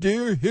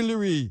 Dear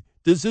Hillary,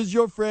 this is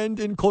your friend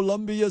in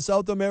Colombia,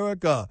 South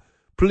America.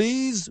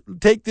 Please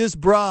take this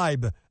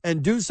bribe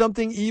and do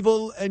something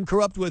evil and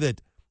corrupt with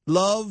it.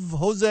 Love,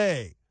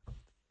 Jose.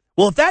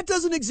 Well, if that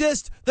doesn't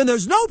exist, then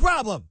there's no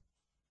problem.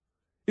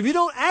 If you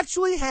don't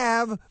actually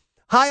have,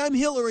 hi, I'm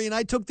Hillary and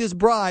I took this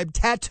bribe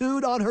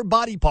tattooed on her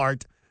body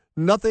part,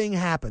 nothing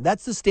happened.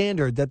 That's the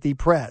standard that the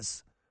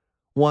press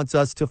wants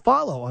us to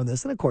follow on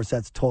this. And, of course,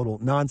 that's total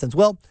nonsense.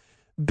 Well,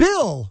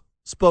 Bill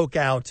spoke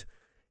out.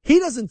 He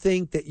doesn't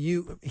think that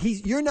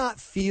you're not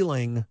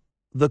feeling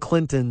the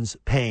Clintons'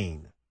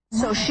 pain.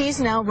 So she's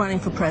now running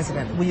for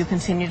president. Will you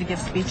continue to give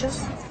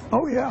speeches?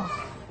 Oh, yeah.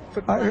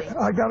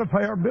 I got to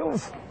pay our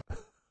bills.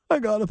 I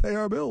got to pay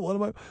our bill.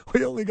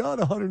 We only got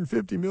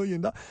 $150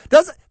 million.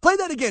 Play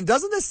that again.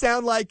 Doesn't this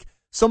sound like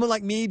someone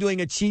like me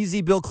doing a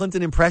cheesy Bill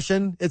Clinton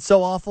impression? It's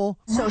so awful.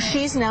 So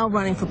she's now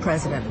running for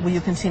president. Will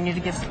you continue to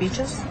give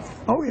speeches?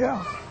 Oh,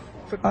 yeah.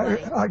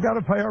 I got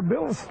to pay our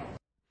bills.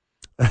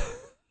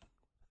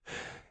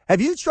 Have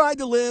you tried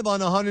to live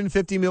on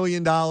 $150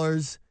 million?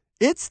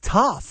 It's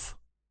tough.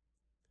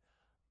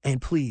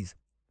 And please,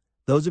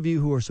 those of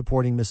you who are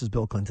supporting Mrs.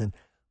 Bill Clinton,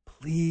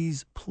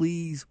 please,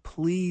 please,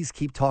 please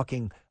keep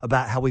talking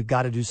about how we've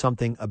got to do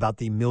something about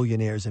the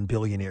millionaires and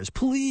billionaires.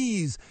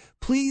 Please,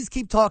 please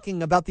keep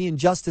talking about the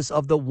injustice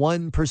of the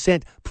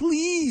 1%.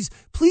 Please,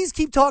 please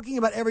keep talking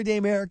about everyday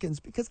Americans,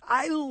 because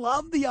I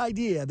love the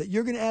idea that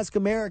you're going to ask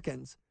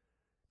Americans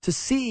to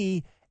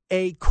see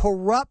a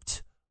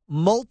corrupt,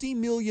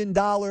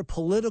 multi-million-dollar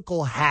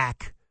political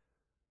hack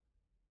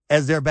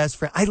as their best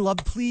friend. I love,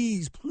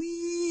 please,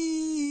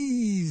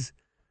 please.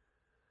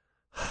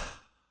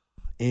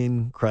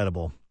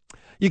 Incredible.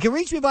 You can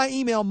reach me via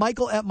email,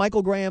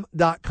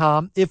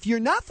 michael@michaelgraham.com. If you're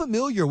not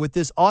familiar with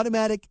this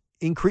automatic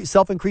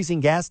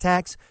self-increasing gas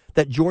tax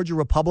that Georgia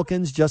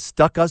Republicans just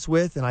stuck us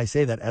with, and I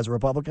say that as a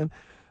Republican,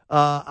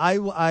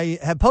 I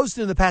have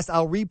posted in the past.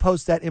 I'll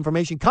repost that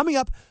information. Coming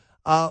up,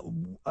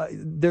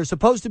 there's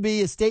supposed to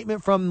be a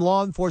statement from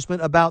law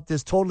enforcement about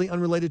this totally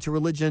unrelated to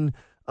religion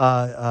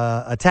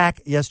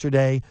attack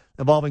yesterday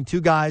involving two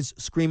guys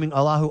screaming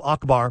Allahu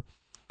Akbar.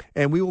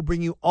 And we will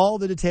bring you all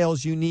the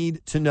details you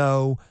need to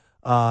know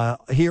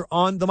here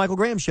on The Michael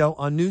Graham Show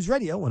on News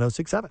Radio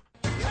 106.7.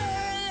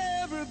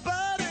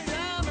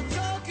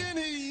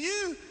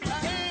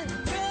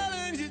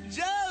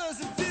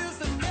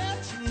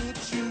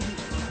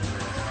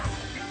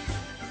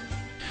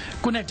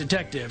 Gwinnett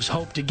detectives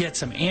hope to get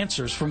some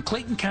answers from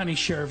Clayton County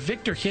Sheriff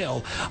Victor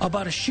Hill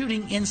about a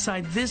shooting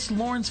inside this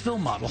Lawrenceville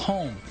model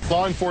home.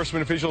 Law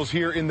enforcement officials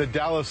here in the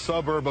Dallas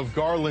suburb of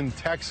Garland,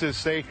 Texas,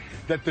 say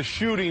that the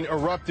shooting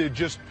erupted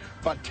just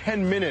about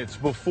 10 minutes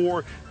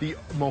before the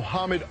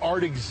Mohammed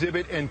art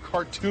exhibit and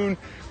cartoon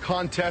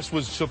contest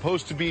was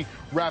supposed to be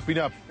wrapping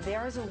up.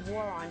 There is a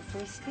war on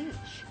free speech.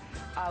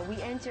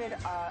 We entered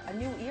a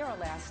new era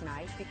last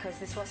night because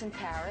this wasn't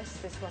Paris,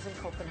 this wasn't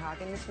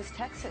Copenhagen, this was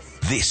Texas.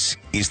 This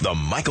is the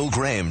Michael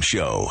Graham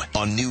Show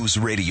on News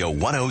Radio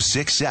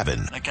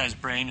 106.7. That guy's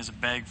brain is a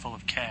bag full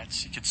of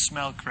cats. You could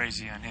smell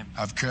crazy on him.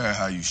 Have care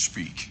how you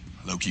speak.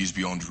 Loki is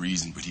beyond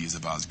reason, but he is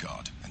of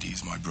Asgard, and he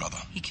is my brother.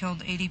 He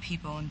killed 80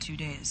 people in 2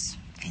 days.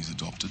 He's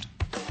adopted.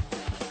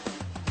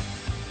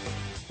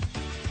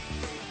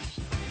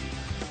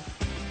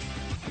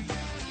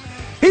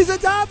 He's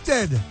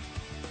adopted!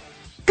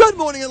 Good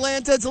morning,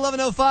 Atlanta. It's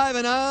 11:05,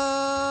 and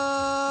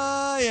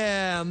I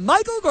am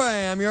Michael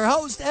Graham, your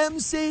host,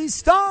 MC,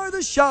 star of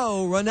the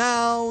show,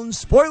 renowned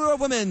spoiler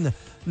of women,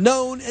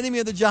 known enemy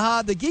of the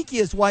jihad, the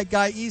geekiest white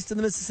guy east of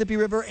the Mississippi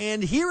River.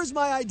 And here is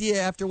my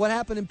idea after what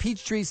happened in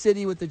Peachtree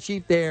City with the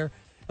chief there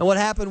and what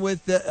happened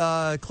with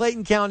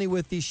Clayton County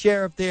with the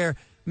sheriff there.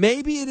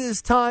 Maybe it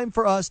is time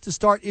for us to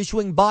start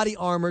issuing body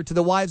armor to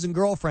the wives and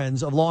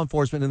girlfriends of law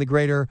enforcement in the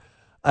greater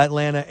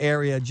Atlanta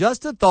area.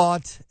 Just a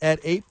thought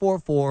at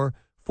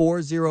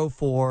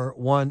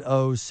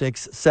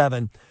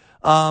 844-404-1067.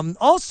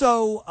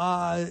 Also,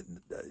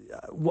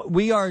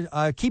 we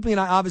are keeping an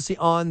eye, obviously,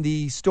 on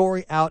the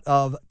story out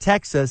of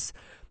Texas.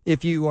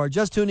 If you are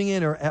just tuning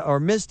in or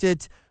missed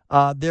it,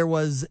 there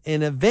was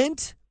an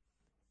event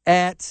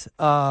at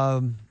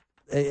a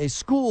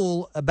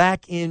school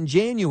back in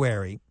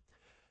January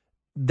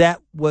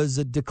that was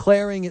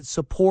declaring its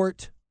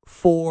support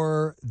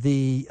for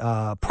the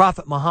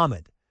Prophet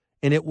Muhammad.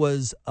 And it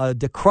was a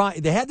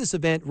decry. They had this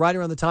event right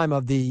around the time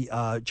of the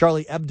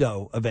Charlie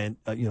Hebdo event,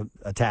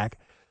 attack.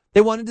 They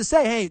wanted to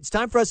say, hey, it's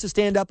time for us to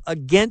stand up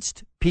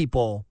against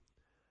people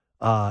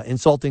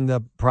insulting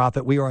the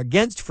prophet. We are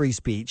against free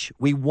speech.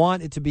 We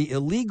want it to be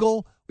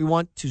illegal. We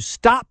want to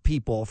stop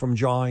people from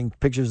drawing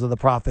pictures of the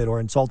prophet or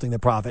insulting the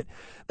prophet.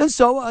 And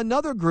so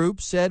another group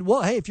said,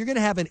 well, hey, if you're going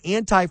to have an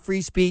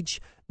anti-free speech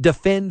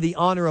defend the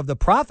honor of the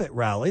prophet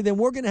rally, then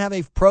we're going to have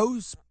a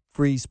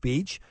pro-free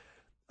speech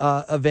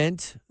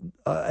event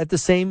at the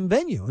same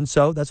venue. And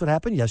so that's what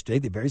happened yesterday,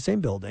 the very same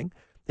building.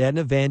 They had an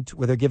event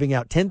where they're giving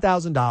out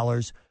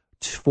 $10,000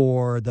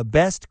 for the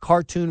best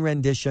cartoon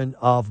rendition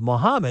of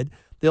Muhammad.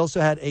 They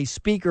also had a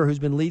speaker who's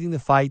been leading the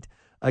fight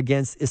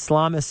against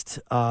Islamist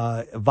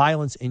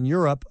violence in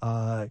Europe,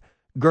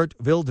 Geert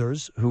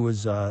Wilders, who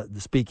was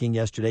speaking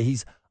yesterday.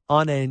 He's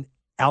on an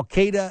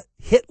Al-Qaeda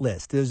hit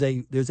list. There's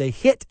a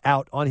hit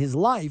out on his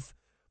life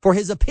for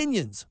his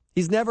opinions.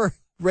 He's never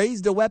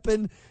raised a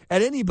weapon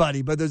at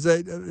anybody, but there's a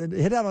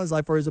hit out on his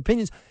life for his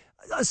opinions.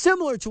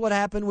 Similar to what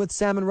happened with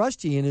Salman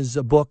Rushdie in his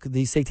book,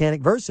 The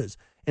Satanic Verses,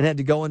 and had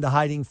to go into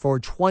hiding for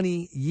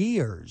 20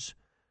 years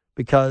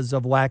because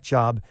of whack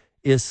job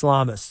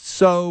Islamists.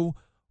 So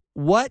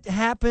what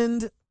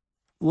happened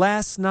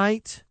last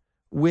night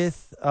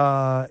with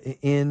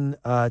in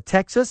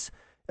Texas?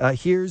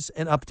 Here's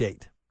an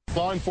update.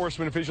 Law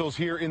enforcement officials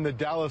here in the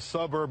Dallas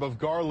suburb of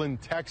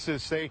Garland,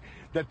 Texas, say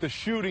that the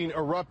shooting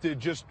erupted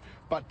just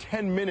about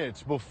 10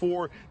 minutes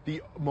before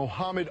the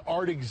Muhammad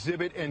art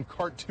exhibit and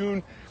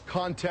cartoon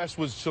contest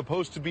was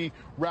supposed to be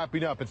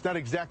wrapping up. It's not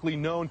exactly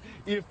known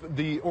if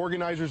the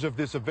organizers of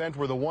this event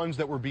were the ones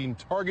that were being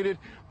targeted,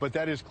 but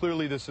that is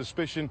clearly the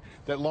suspicion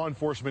that law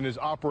enforcement is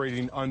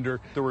operating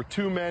under. There were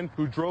two men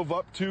who drove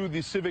up to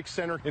the Civic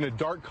Center in a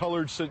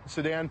dark-colored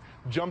sedan,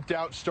 jumped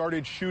out,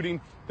 started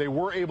shooting. They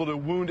were able to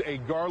wound a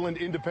Garland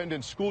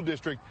Independent School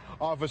District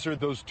officer.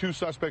 Those two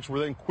suspects were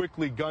then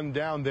quickly gunned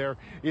down there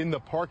in the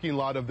parking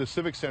lot of the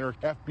Civic Center.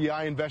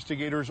 FBI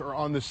investigators are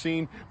on the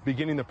scene,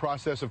 beginning the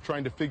process of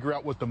trying to figure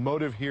out what the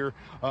motive here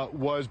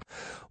was.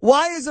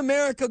 Why is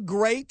America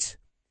great?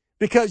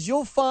 Because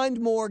you'll find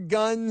more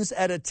guns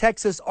at a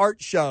Texas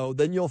art show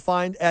than you'll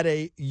find at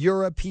a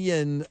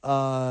European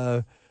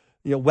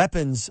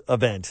weapons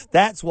event.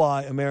 That's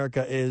why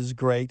America is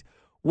great.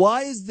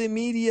 Why is the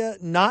media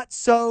not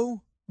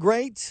so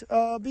great?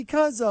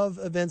 Because of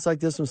events like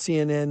this from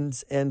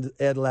CNN's and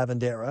Ed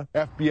Lavandera.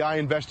 FBI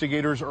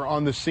investigators are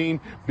on the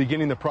scene,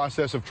 beginning the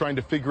process of trying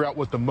to figure out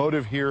what the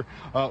motive here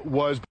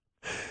was.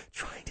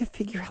 Trying to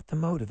figure out the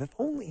motive. If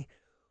only.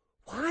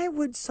 Why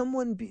would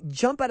someone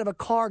jump out of a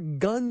car,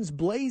 guns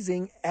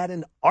blazing, at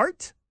an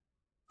art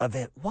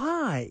event?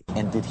 Why?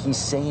 And did he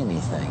say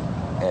anything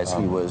as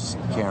he was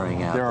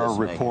carrying out? There are this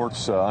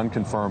reports,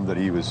 unconfirmed, that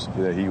he was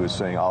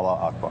saying Allah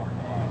Akbar.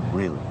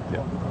 Really?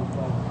 Yeah.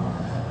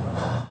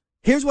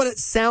 Here's what it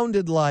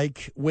sounded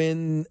like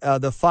when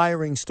the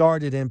firing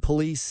started and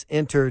police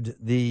entered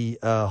the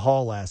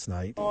hall last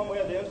night. We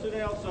have the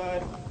incident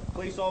outside.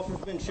 Police officers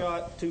have been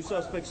shot. 2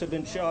 suspects have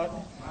been shot.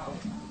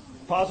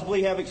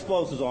 Possibly have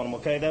explosives on them,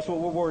 okay? That's what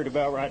we're worried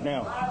about right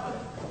now.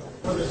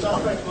 Are the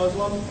suspects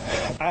Muslim?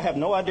 I have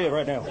no idea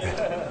right now.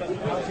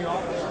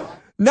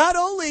 Not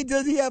only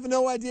does he have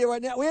no idea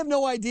right now, we have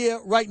no idea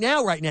right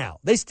now.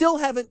 They still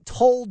haven't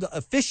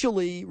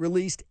officially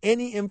released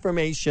any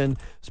information.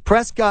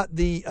 Press got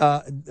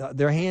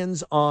their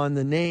hands on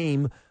the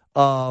name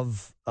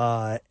of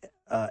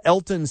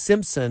Elton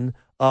Simpson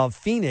of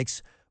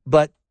Phoenix,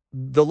 but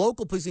the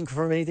local police didn't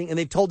confirm anything, and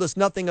they've told us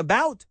nothing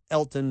about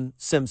Elton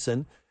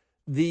Simpson.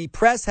 The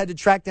press had to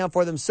track down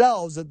for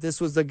themselves that this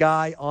was the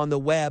guy on the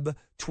web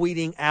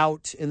tweeting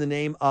out in the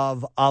name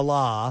of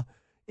Allah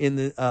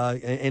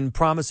and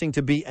promising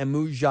to be a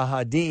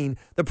mujahideen.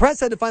 The press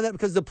had to find that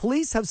because the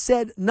police have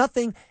said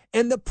nothing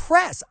and the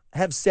press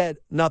have said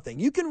nothing.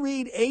 You can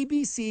read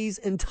ABC's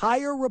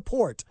entire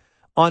report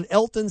on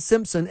Elton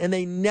Simpson, and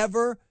they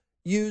never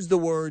use the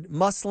word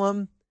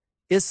Muslim,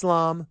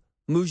 Islam,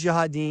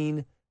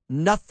 mujahideen,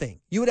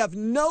 nothing. You would have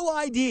no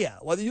idea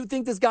whether you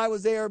think this guy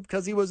was there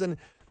because he was an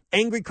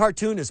angry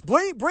cartoonist.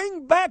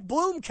 Bring back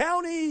Bloom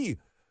County.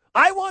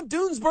 I want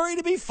Doonesbury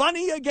to be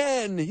funny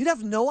again. You'd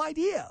have no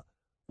idea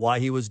why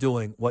he was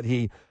doing what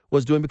he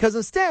was doing, because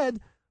instead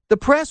the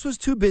press was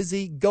too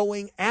busy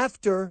going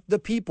after the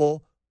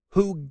people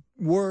who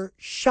were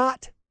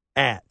shot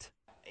at.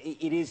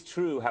 It is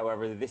true,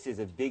 however, that this is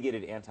a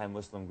bigoted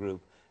anti-Muslim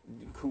group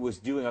who was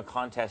doing a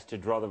contest to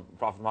draw the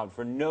Prophet Muhammad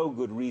for no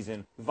good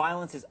reason.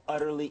 Violence is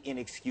utterly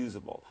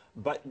inexcusable.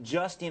 But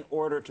just in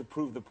order to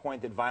prove the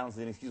point that violence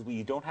is inexcusable,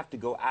 you don't have to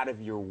go out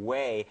of your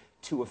way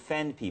to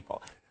offend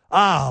people.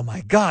 Oh,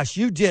 my gosh,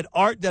 you did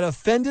art that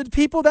offended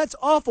people? That's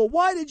awful.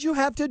 Why did you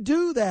have to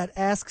do that?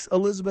 Asks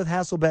Elizabeth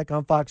Hasselbeck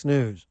on Fox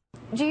News.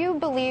 Do you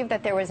believe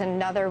that there was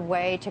another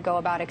way to go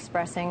about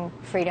expressing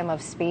freedom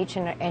of speech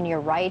and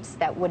your rights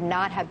that would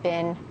not have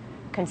been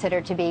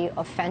considered to be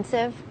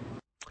offensive?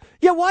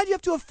 Yeah, why do you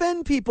have to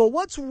offend people?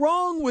 What's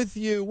wrong with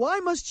you? Why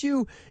must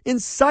you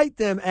incite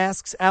them,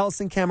 asks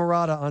Allison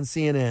Camerata on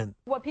CNN.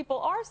 What people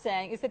are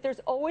saying is that there's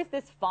always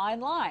this fine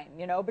line,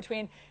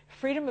 between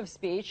freedom of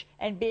speech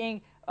and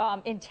being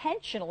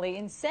intentionally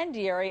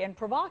incendiary and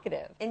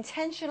provocative.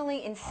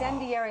 Intentionally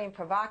incendiary and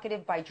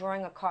provocative by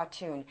drawing a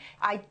cartoon.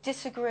 I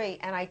disagree,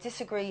 and I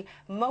disagree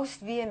most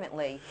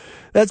vehemently.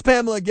 That's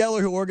Pamela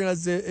Geller, who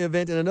organized the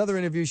event. In another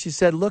interview, she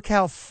said, look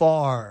how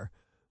far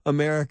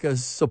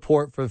America's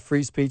support for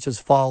free speech has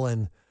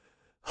fallen.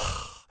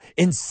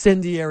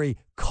 Incendiary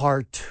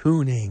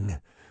cartooning.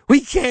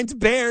 We can't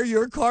bear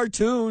your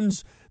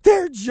cartoons.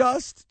 They're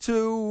just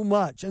too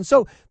much. And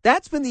so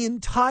that's been the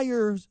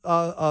entire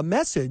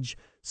message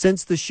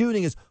since the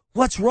shooting is,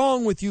 what's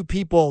wrong with you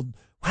people?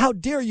 How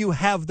dare you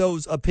have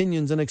those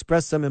opinions and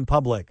express them in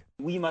public?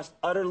 We must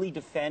utterly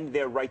defend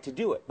their right to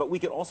do it. But we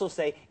can also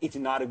say it's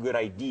not a good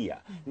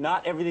idea.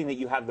 Not everything that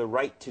you have the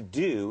right to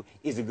do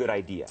is a good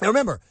idea. Now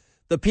remember,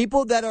 the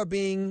people that are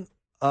being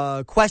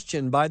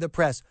questioned by the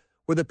press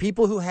were the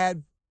people who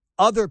had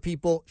other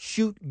people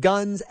shoot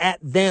guns at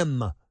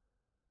them.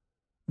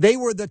 They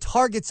were the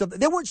targets of...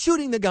 They weren't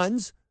shooting the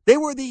guns. They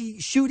were the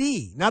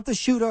shootee, not the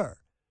shooter.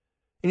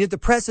 And yet the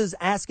press is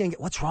asking,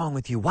 what's wrong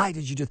with you? Why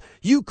did you do this?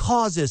 You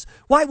caused this.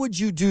 Why would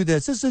you do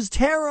this? This is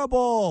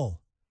terrible.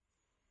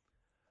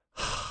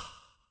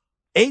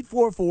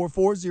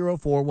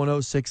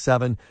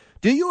 844-404-1067.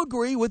 Do you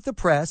agree with the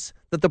press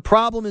that the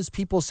problem is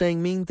people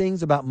saying mean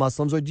things about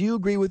Muslims? Or do you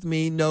agree with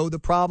me? No, the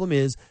problem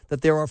is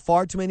that there are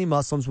far too many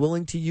Muslims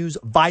willing to use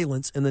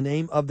violence in the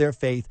name of their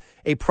faith,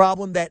 a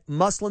problem that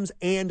Muslims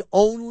and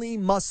only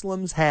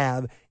Muslims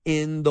have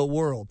in the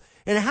world.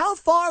 And how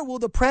far will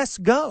the press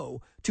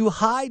go to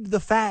hide the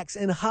facts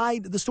and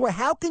hide the story?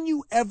 How can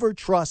you ever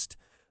trust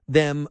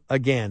them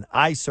again?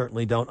 I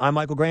certainly don't. I'm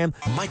Michael Graham.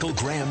 Michael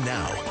Graham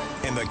now,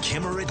 and the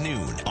Kimmer at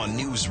noon on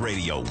News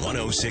Radio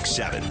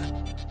 1067.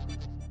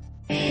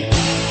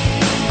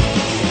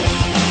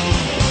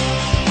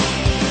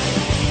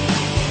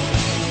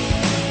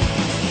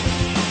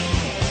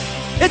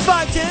 It's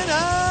 5:10.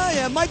 I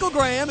am Michael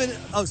Graham, and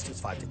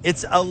it's 5:10.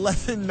 It's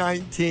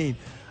 11:19.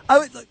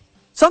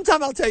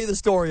 Sometime I'll tell you the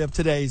story of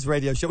today's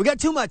radio show. We got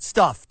too much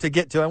stuff to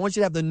get to. I want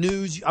you to have the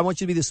news. I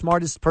want you to be the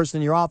smartest person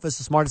in your office,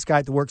 the smartest guy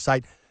at the work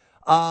site.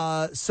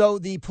 So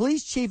the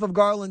police chief of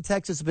Garland,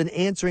 Texas, has been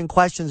answering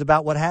questions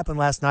about what happened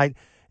last night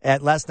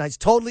at last night's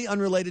totally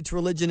unrelated to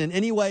religion in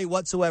any way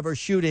whatsoever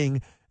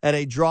shooting at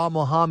a Draw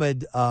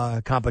Muhammad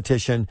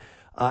competition.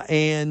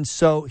 And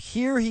so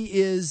here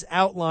he is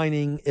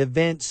outlining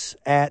events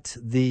at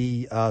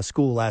the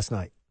school last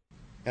night.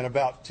 And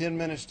about 10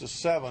 minutes to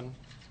 7,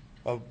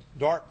 a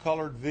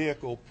dark-colored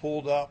vehicle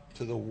pulled up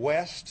to the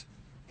west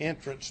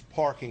entrance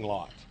parking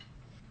lot.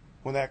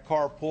 When that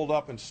car pulled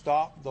up and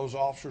stopped, those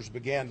officers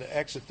began to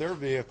exit their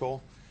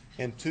vehicle,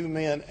 and 2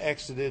 men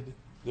exited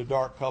the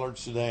dark-colored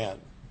sedan.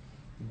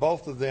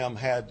 Both of them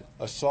had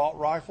assault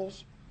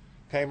rifles,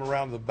 came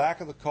around the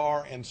back of the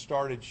car, and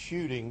started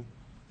shooting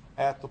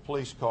at the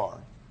police car.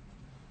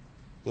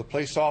 The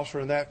police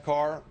officer in that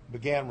car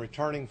began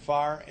returning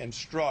fire and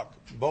struck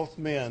both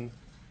men,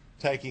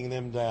 taking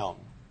them down.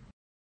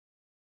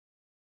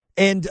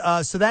 And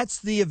so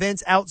that's the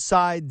events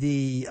outside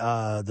the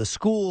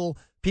school.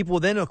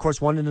 People then, of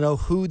course, wanted to know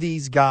who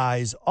these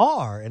guys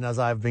are. And as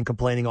I've been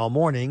complaining all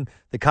morning,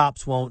 the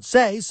cops won't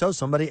say. So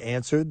somebody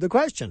answered the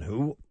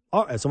question.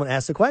 Someone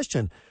asked the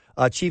question.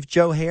 Chief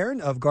Joe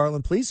Heron of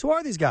Garland Police, who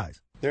are these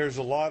guys? There's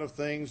a lot of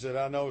things that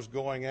I know is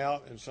going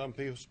out, and some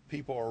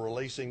people are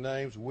releasing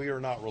names. We are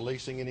not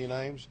releasing any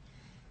names.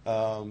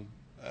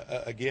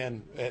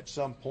 Again, at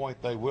some point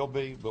they will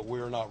be, but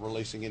we are not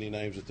releasing any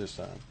names at this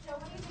time. So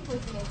what do you think was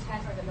the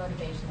intent or the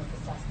motivation of the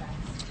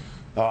suspects?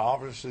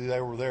 Obviously, they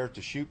were there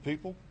to shoot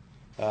people.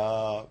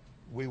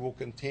 We will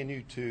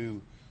continue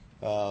to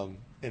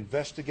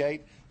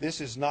investigate. This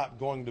is not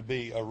going to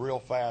be a real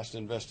fast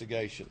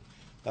investigation.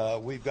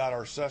 We've got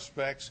our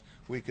suspects.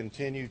 We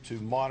continue to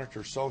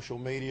monitor social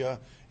media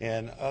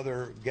and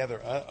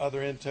gather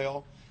other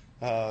intel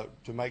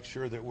to make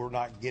sure that we're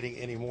not getting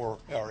any more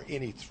or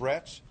any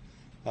threats.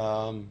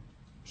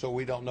 So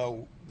we don't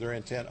know their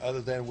intent, other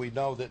than we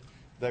know that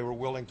they were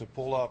willing to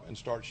pull up and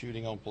start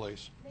shooting on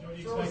police.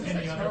 So was this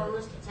a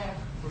terrorist attack?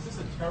 Was this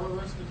a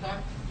terrorist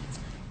attack?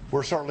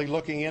 We're certainly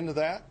looking into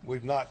that. We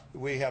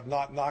have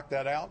not knocked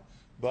that out.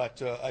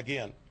 But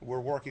again, we're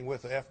working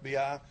with the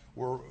FBI,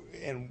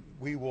 and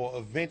we will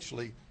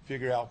eventually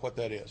figure out what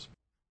that is.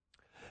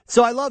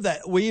 So I love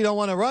that. We don't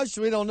want to rush.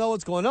 We don't know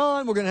what's going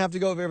on. We're going to have to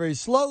go very, very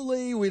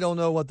slowly. We don't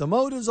know what the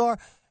motives are.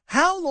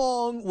 How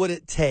long would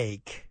it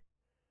take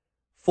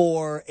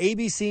for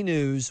ABC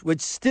News,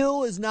 which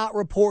still is not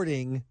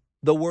reporting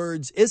the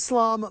words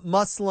Islam,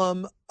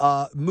 Muslim,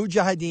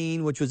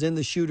 Mujahideen, which was in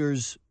the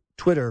shooter's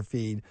Twitter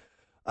feed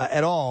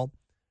at all,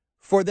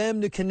 for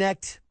them to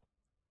connect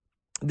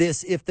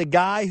this if the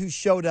guy who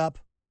showed up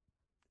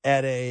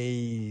at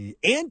a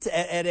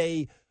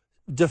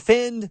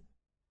Defend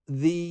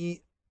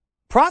the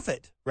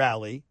Prophet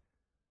rally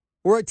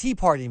were a Tea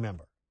Party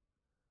member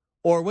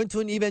or went to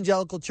an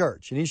evangelical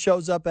church, and he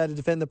shows up at a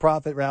Defend the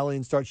Prophet rally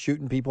and starts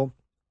shooting people.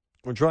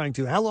 We're trying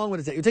to. How long would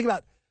it take? It would take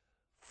about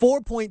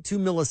 4.2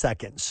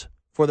 milliseconds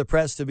for the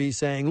press to be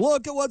saying,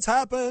 look at what's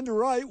happened,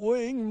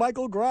 right-wing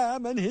Michael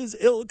Graham and his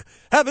ilk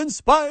have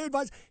inspired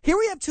by... Here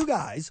we have two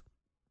guys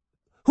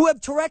who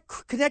have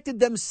connected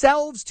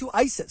themselves to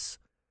ISIS.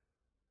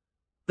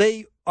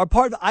 They are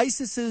part of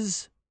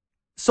ISIS's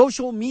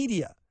social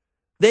media.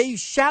 They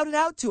shouted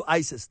out to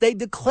ISIS. They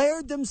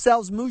declared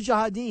themselves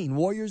mujahideen,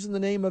 warriors in the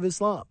name of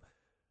Islam.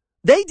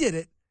 They did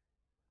it.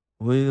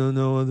 We don't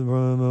know what the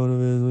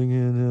motive is. We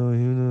can't tell. Who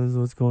knows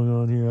what's going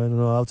on here? I don't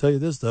know. I'll tell you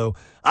this, though.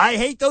 I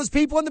hate those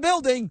people in the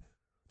building.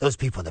 Those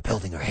people in the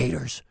building are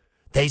haters.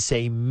 They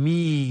say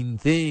mean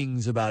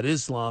things about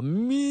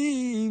Islam.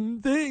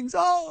 Mean things.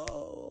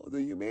 Oh,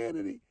 the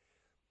humanity.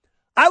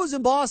 I was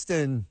in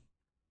Boston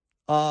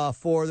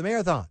for the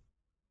marathon.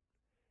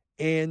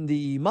 And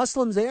the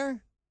Muslims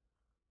there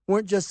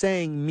weren't just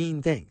saying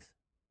mean things.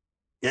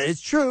 Yeah,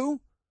 it's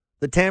true.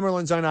 The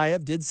Tamerlan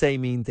Tsarnaev did say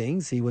mean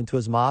things. He went to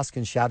his mosque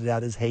and shouted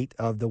out his hate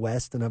of the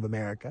West and of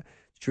America.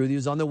 It's true he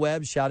was on the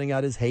web shouting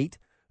out his hate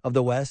of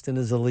the West and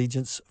his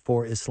allegiance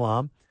for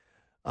Islam.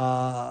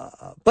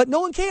 But no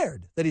one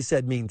cared that he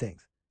said mean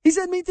things. He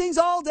said mean things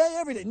all day,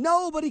 every day.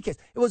 Nobody cares.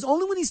 It was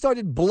only when he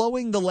started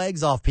blowing the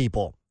legs off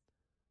people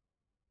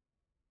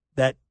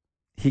that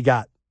he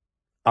got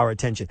our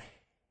attention.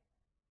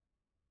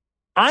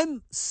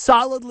 I'm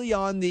solidly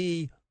on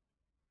the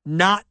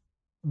not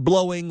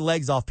blowing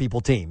legs off people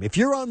team. If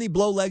you're on the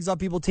blow legs off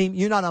people team,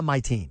 you're not on my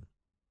team.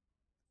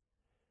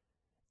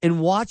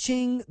 And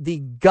watching the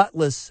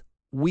gutless,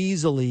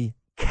 weaselly,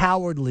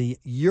 cowardly,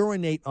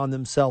 urinate on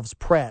themselves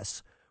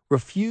press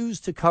refuse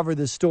to cover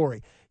this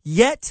story.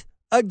 Yet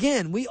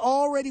again, we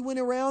already went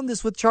around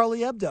this with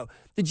Charlie Hebdo.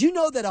 Did you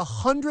know that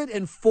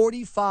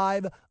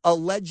 145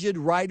 alleged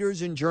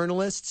writers and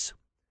journalists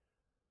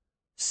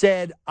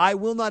said, I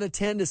will not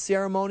attend a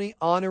ceremony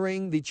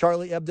honoring the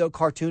Charlie Hebdo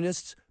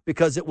cartoonists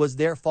because it was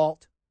their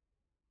fault?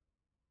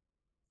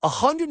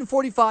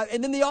 145.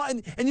 And then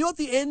and you know what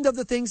the end of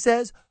the thing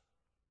says?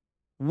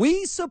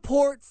 We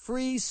support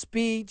free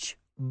speech,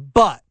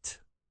 but.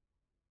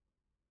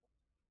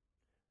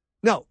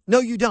 No,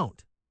 you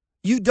don't.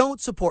 You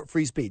don't support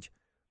free speech.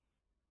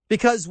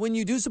 Because when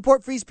you do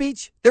support free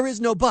speech, there is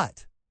no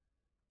but.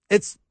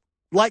 It's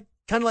kind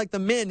of like the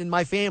men in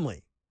my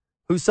family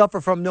who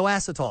suffer from no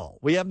acetol.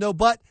 We have no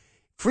but.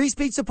 Free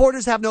speech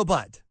supporters have no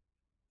but.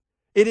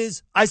 It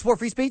is, I support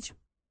free speech.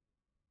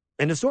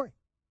 End of story.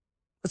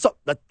 So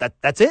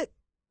that's it.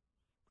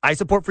 I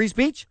support free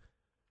speech.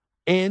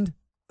 And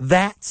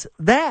that's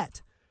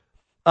that.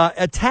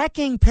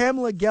 Attacking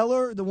Pamela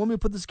Geller, the woman who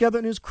put this together,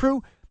 and his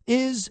crew,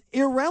 is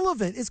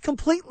irrelevant. It's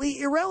completely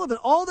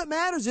irrelevant. All that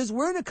matters is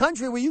we're in a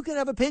country where you can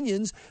have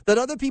opinions that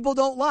other people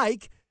don't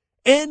like.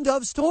 End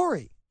of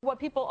story. What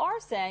people are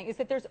saying is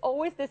that there's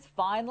always this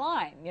fine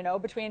line,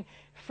 between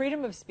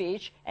freedom of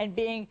speech and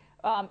being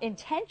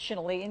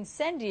intentionally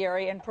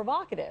incendiary and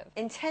provocative.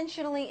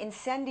 Intentionally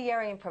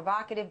incendiary and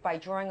provocative by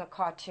drawing a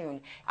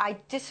cartoon. I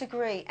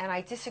disagree, and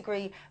I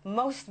disagree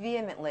most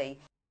vehemently.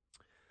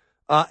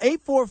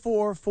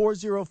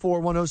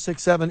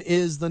 844-404-1067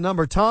 is the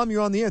number. Tom,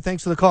 you're on the air.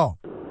 Thanks for the call.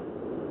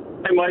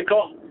 Hey,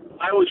 Michael.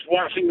 I was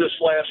watching this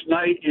last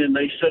night, and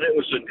they said it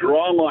was a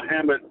Draw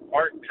Muhammad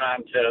art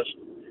contest.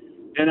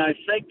 And I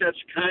think that's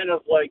kind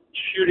of like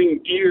shooting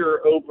deer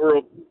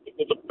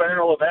with a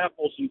barrel of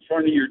apples in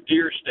front of your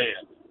deer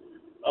stand.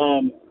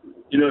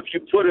 If you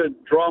put a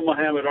Draw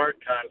Muhammad art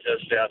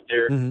contest out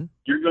there,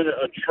 you're going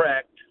to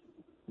attract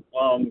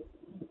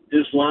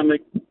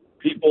Islamic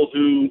people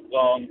who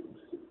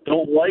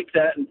don't like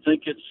that and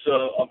think it's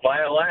a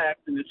vile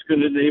act, and it's going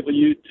to enable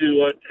you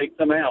to take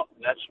them out.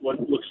 And that's what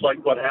looks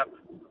like what happened.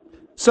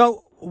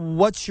 So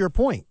what's your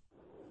point?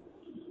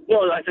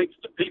 Well, I think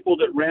the people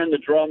that ran the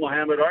Draw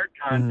Muhammad art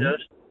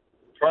contest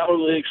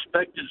probably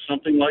expected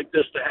something like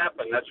this to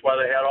happen. That's why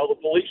they had all the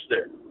police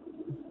there.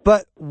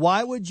 But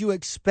why would you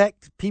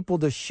expect people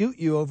to shoot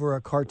you over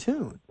a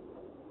cartoon?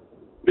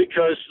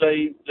 Because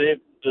the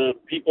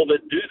people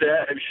that do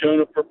that have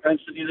shown a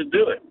propensity to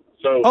do it.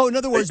 So, in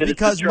other words,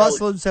 because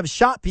Muslims have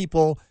shot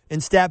people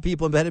and stabbed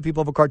people and beheaded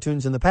people over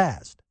cartoons in the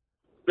past.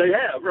 They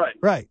have, right?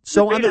 Right.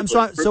 So I'm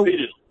sorry. So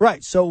repeatedly.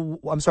 Right. So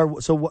I'm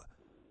sorry. So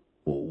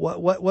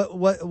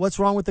what's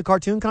wrong with the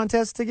cartoon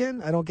contest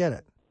again? I don't get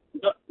it.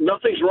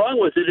 Nothing's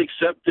wrong with it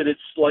except that it's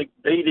like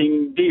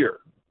baiting deer.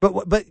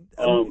 But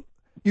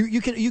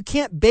you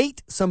can't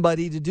bait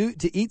somebody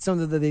to eat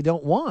something that they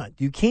don't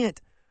want. You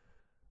can't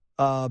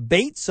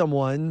bait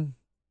someone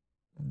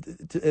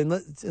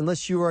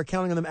unless you are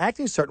counting on them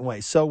acting a certain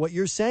way. So what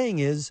you're saying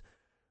is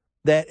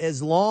that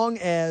as long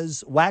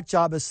as whack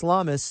job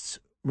Islamists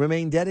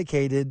remain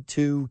dedicated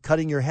to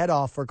cutting your head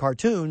off for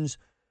cartoons,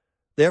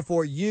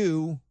 therefore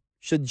you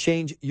should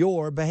change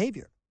your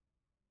behavior.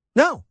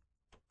 No,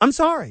 I'm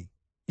sorry.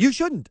 You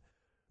shouldn't.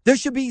 There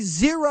should be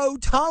zero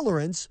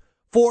tolerance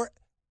for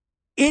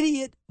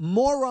idiot,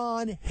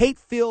 moron,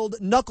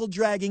 hate-filled,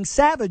 knuckle-dragging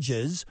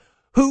savages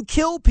who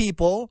kill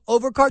people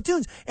over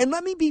cartoons. And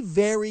let me be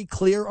very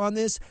clear on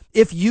this.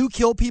 If you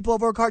kill people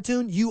over a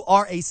cartoon, you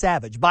are a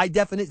savage. By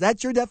definition,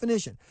 that's your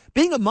definition.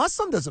 Being a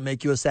Muslim doesn't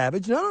make you a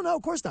savage. No,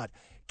 of course not.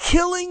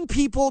 Killing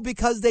people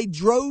because they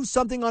drew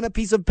something on a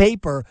piece of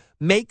paper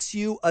makes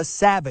you a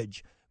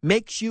savage,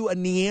 makes you a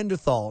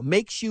Neanderthal,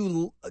 makes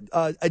you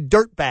a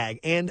dirtbag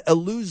and a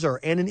loser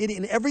and an idiot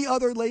and every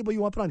other label you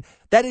want to put on.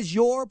 That is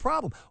your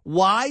problem.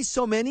 Why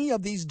so many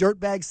of these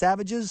dirtbag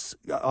savages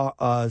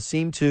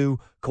seem to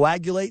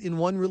coagulate in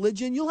one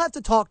religion? You'll have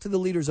to talk to the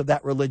leaders of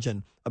that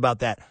religion about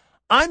that.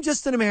 I'm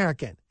just an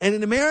American. And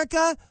in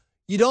America,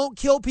 you don't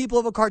kill people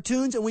over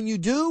cartoons. And when you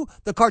do,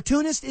 the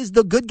cartoonist is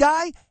the good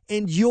guy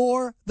and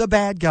you're the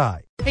bad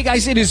guy. Hey,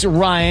 guys, it is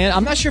Ryan.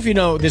 I'm not sure if you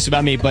know this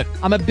about me, but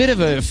I'm a bit of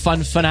a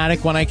fun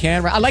fanatic when I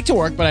can. I like to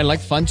work, but I like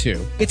fun,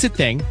 too. It's a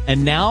thing.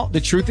 And now the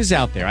truth is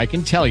out there. I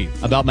can tell you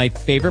about my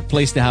favorite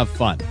place to have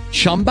fun.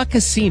 Chumba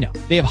Casino.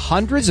 They have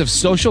hundreds of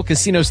social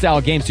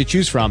casino-style games to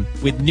choose from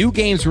with new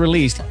games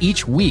released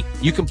each week.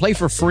 You can play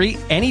for free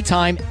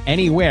anytime,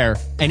 anywhere.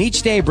 And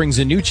each day brings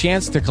a new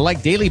chance to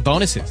collect daily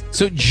bonuses.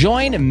 So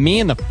join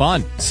me in the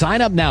fun.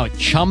 Sign up now at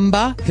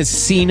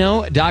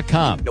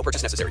ChumbaCasino.com. No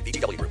purchase necessary.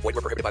 VGW Group. Void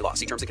where prohibited by law.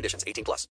 See terms and conditions. 18+.